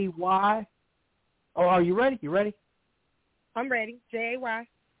JAY. Oh, are you ready? You ready? I'm ready. JAY.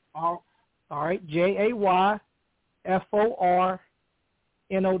 All right, JAYFORNOW.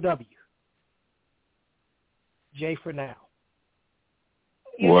 J for now.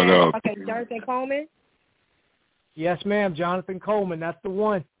 What up? Okay, Jonathan Coleman. Yes, ma'am, Jonathan Coleman. That's the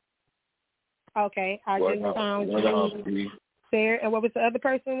one. Okay, I just found you. What up, P? There, and what was the other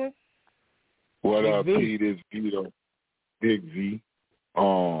person? What Big up, V. P? This Vito, Big V.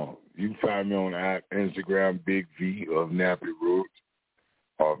 You can find me on Instagram, Big V of Nappy Roots,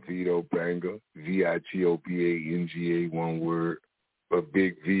 or Vito Banger, VITOPANGA, one word, but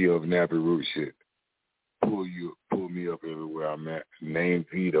Big V of Nappy Roots shit. Pull me up everywhere I'm at. Name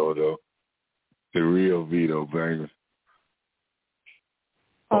Vito though, the real Vito Banger.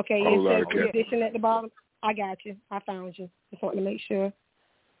 Okay, you said the addition at the bottom. I got you. I found you. Just wanted to make sure.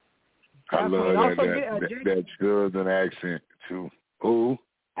 I love that southern accent too. Ooh.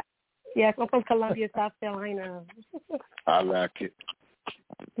 Yes, I'm from Columbia, South Carolina. I like it.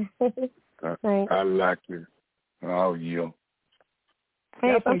 I like it. Oh yeah.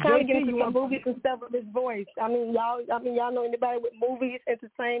 Hey, I'm trying to get into some movies and stuff with this voice. Y'all know anybody with movies,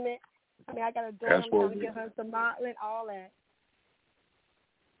 entertainment? I got a daughter. I'm trying to get her some modeling, all that.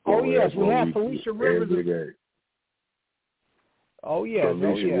 Oh yes, we have Felicia Rivers. Oh yes,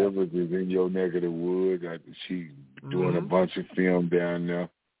 Felicia Rivers is in your neck of the woods. She's doing a bunch of film down there.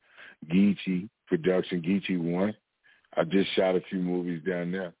 Geechee production, Geechee 1. I just shot a few movies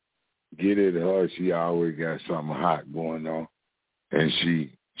down there. Get it to her. She always got something hot going on, and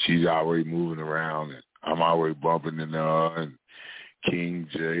she's always moving around. And I'm always bumping into her and King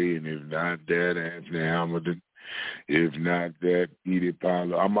J, and if not that, Anthony Hamilton. If not that, Edie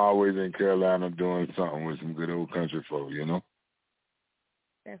Pilo. I'm always in Carolina doing something with some good old country folk, you know?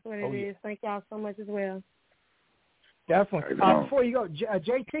 That's what it is. Thank y'all so much as well. Definitely. Before you go,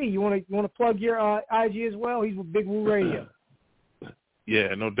 JT, you want to plug your IG as well? He's with Big Woo Radio.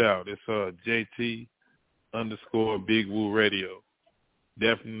 Yeah, no doubt. It's JT_ Big Woo Radio.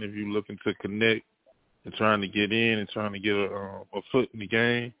 Definitely, if you're looking to connect and trying to get in and trying to get a foot in the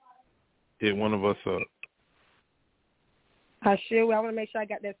game, hit one of us up. I sure. I want to make sure I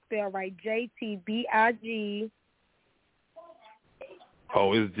got that spell right. JTBIG.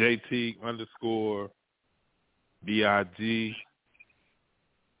 Oh, it's JT_ BIG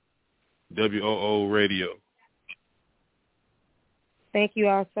WOO Radio. Thank you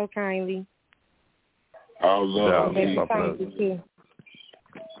all so kindly. I'll love Thank you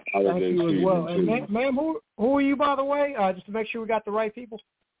as well. And ma'am, who are you, by the way? Just to make sure we got the right people.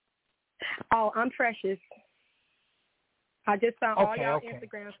 Oh, I'm Precious. I just found all y'all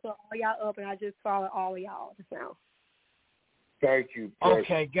Instagram, so all y'all up, and I just followed all of y'all just now. Thank you, Precious.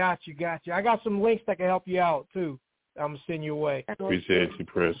 Okay, got you. I got some links that can help you out, too. I'm going to send you away. Appreciate you,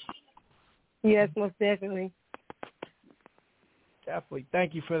 Precious. Yes, most definitely. Definitely.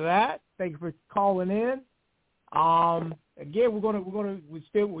 Thank you for that. Thank you for calling in. Again, we're gonna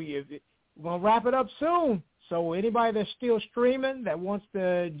wrap it up soon. So anybody that's still streaming that wants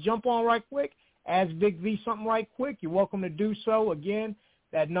to jump on right quick, ask Big V something right quick, you're welcome to do so. Again,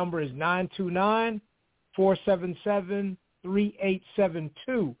 that number is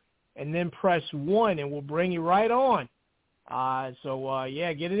 929-477-3872, and then press 1, and we'll bring you right on. Get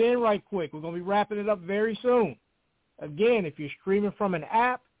it in right quick. We're gonna be wrapping it up very soon. Again, if you're streaming from an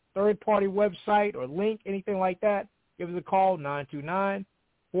app, third-party website, or link, anything like that, give us a call,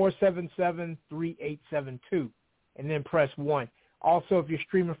 929-477-3872, and then press 1. Also, if you're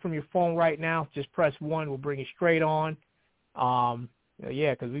streaming from your phone right now, just press 1. We'll bring you straight on.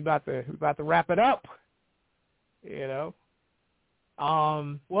 Because we about to wrap it up. You know.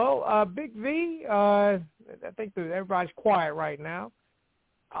 Big V, I think that everybody's quiet right now.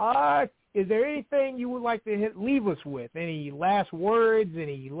 Is there anything you would like to leave us with? Any last words?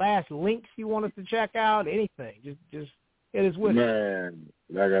 Any last links you want us to check out? Anything? Just hit us with it. Man,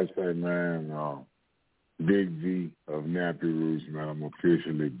 like I said, man, Big V of Nappy Roots, man, I'm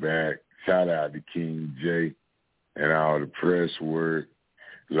officially back. Shout out to King J and all the press work.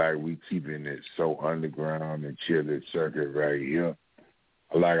 like we keeping it so underground and chilling circuit right here.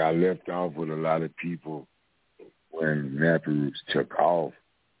 Like I left off with a lot of people when Nappy Roots took off,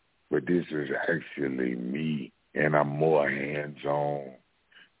 but this is actually me, and I'm more hands-on,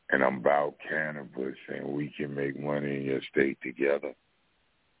 and I'm about cannabis, and we can make money in your state together.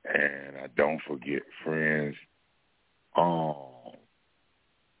 And I don't forget friends.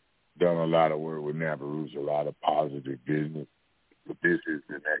 Done a lot of work with Nappy Roots, a lot of positive business. But this is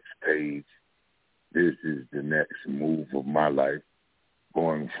the next page. This is the next move of my life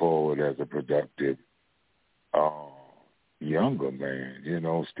going forward as a productive younger man. You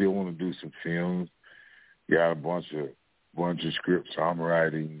know, still want to do some films. Got a bunch of scripts I'm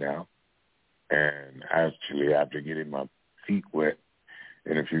writing now. And actually, after getting my feet wet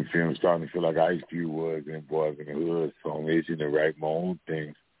in a few films, starting to feel like Ice Cube was in Boys in the Hood, so I'm itching to write my own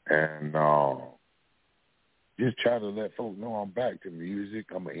things. And just try to let folks know I'm back to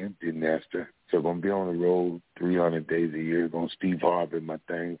music. I'm an empty nester. So I'm going to be on the road 300 days a year, going to Steve Harvey my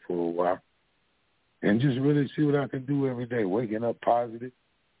thing for a while. And just really see what I can do every day, waking up positive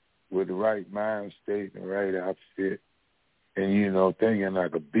with the right mind state and the right outfit. And, you know, thinking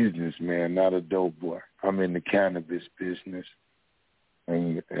like a businessman, not a dope boy. I'm in the cannabis business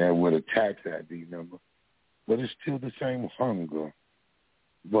and with a tax ID number. But it's still the same hunger.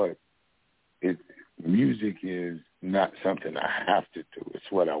 But music is not something I have to do. It's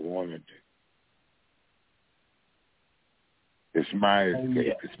what I want to do. It's my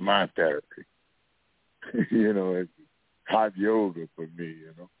escape. It's my therapy. You know, it's hot yoga for me,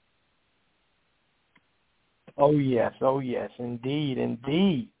 you know. Oh, yes, indeed.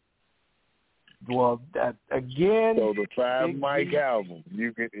 Well, again. So the 5 Mic album,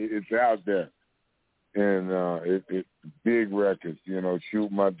 it's out there. And it's big records, you know,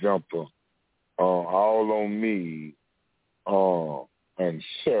 Shoot My Jumper, All on Me, and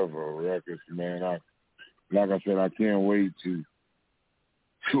several records, man. Like I said, I can't wait to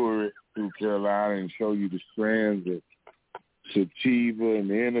tour it through Carolina and show you the strands of sativa and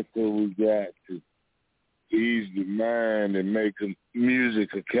the indica we got to ease the mind and make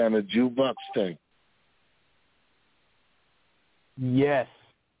music a kind of jukebox thing. Yes,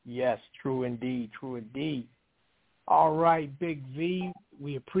 true indeed. All right, Big V,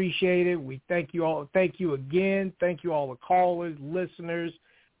 we appreciate it. We thank you all. Thank you again. Thank you all the callers, listeners,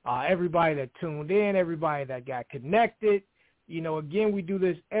 everybody that tuned in, everybody that got connected. You know, again, we do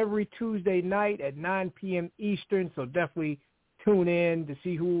this every Tuesday night at 9 p.m. Eastern, so definitely tune in to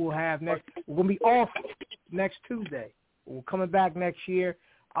see who we'll have next. We're going to be off next Tuesday. We're coming back next year.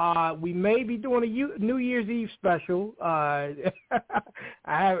 We may be doing a New Year's Eve special. Like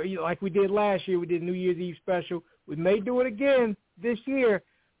we did last year, we did a New Year's Eve special. We may do it again this year.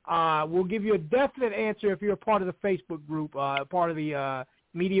 We'll give you a definite answer if you're a part of the Facebook group, part of the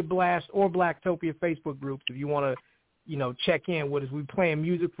Media Blast or Blacktopia Facebook groups. If you want to, check in with us. We're playing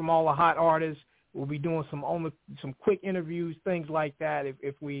music from all the hot artists. We'll be doing some quick interviews, things like that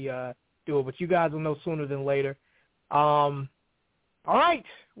if we do it. But you guys will know sooner than later. All right.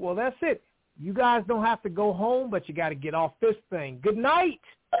 Well, that's it. You guys don't have to go home, but you got to get off this thing. Good night.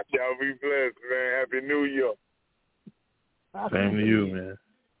 Y'all be blessed, man. Happy New Year. Same to you, man.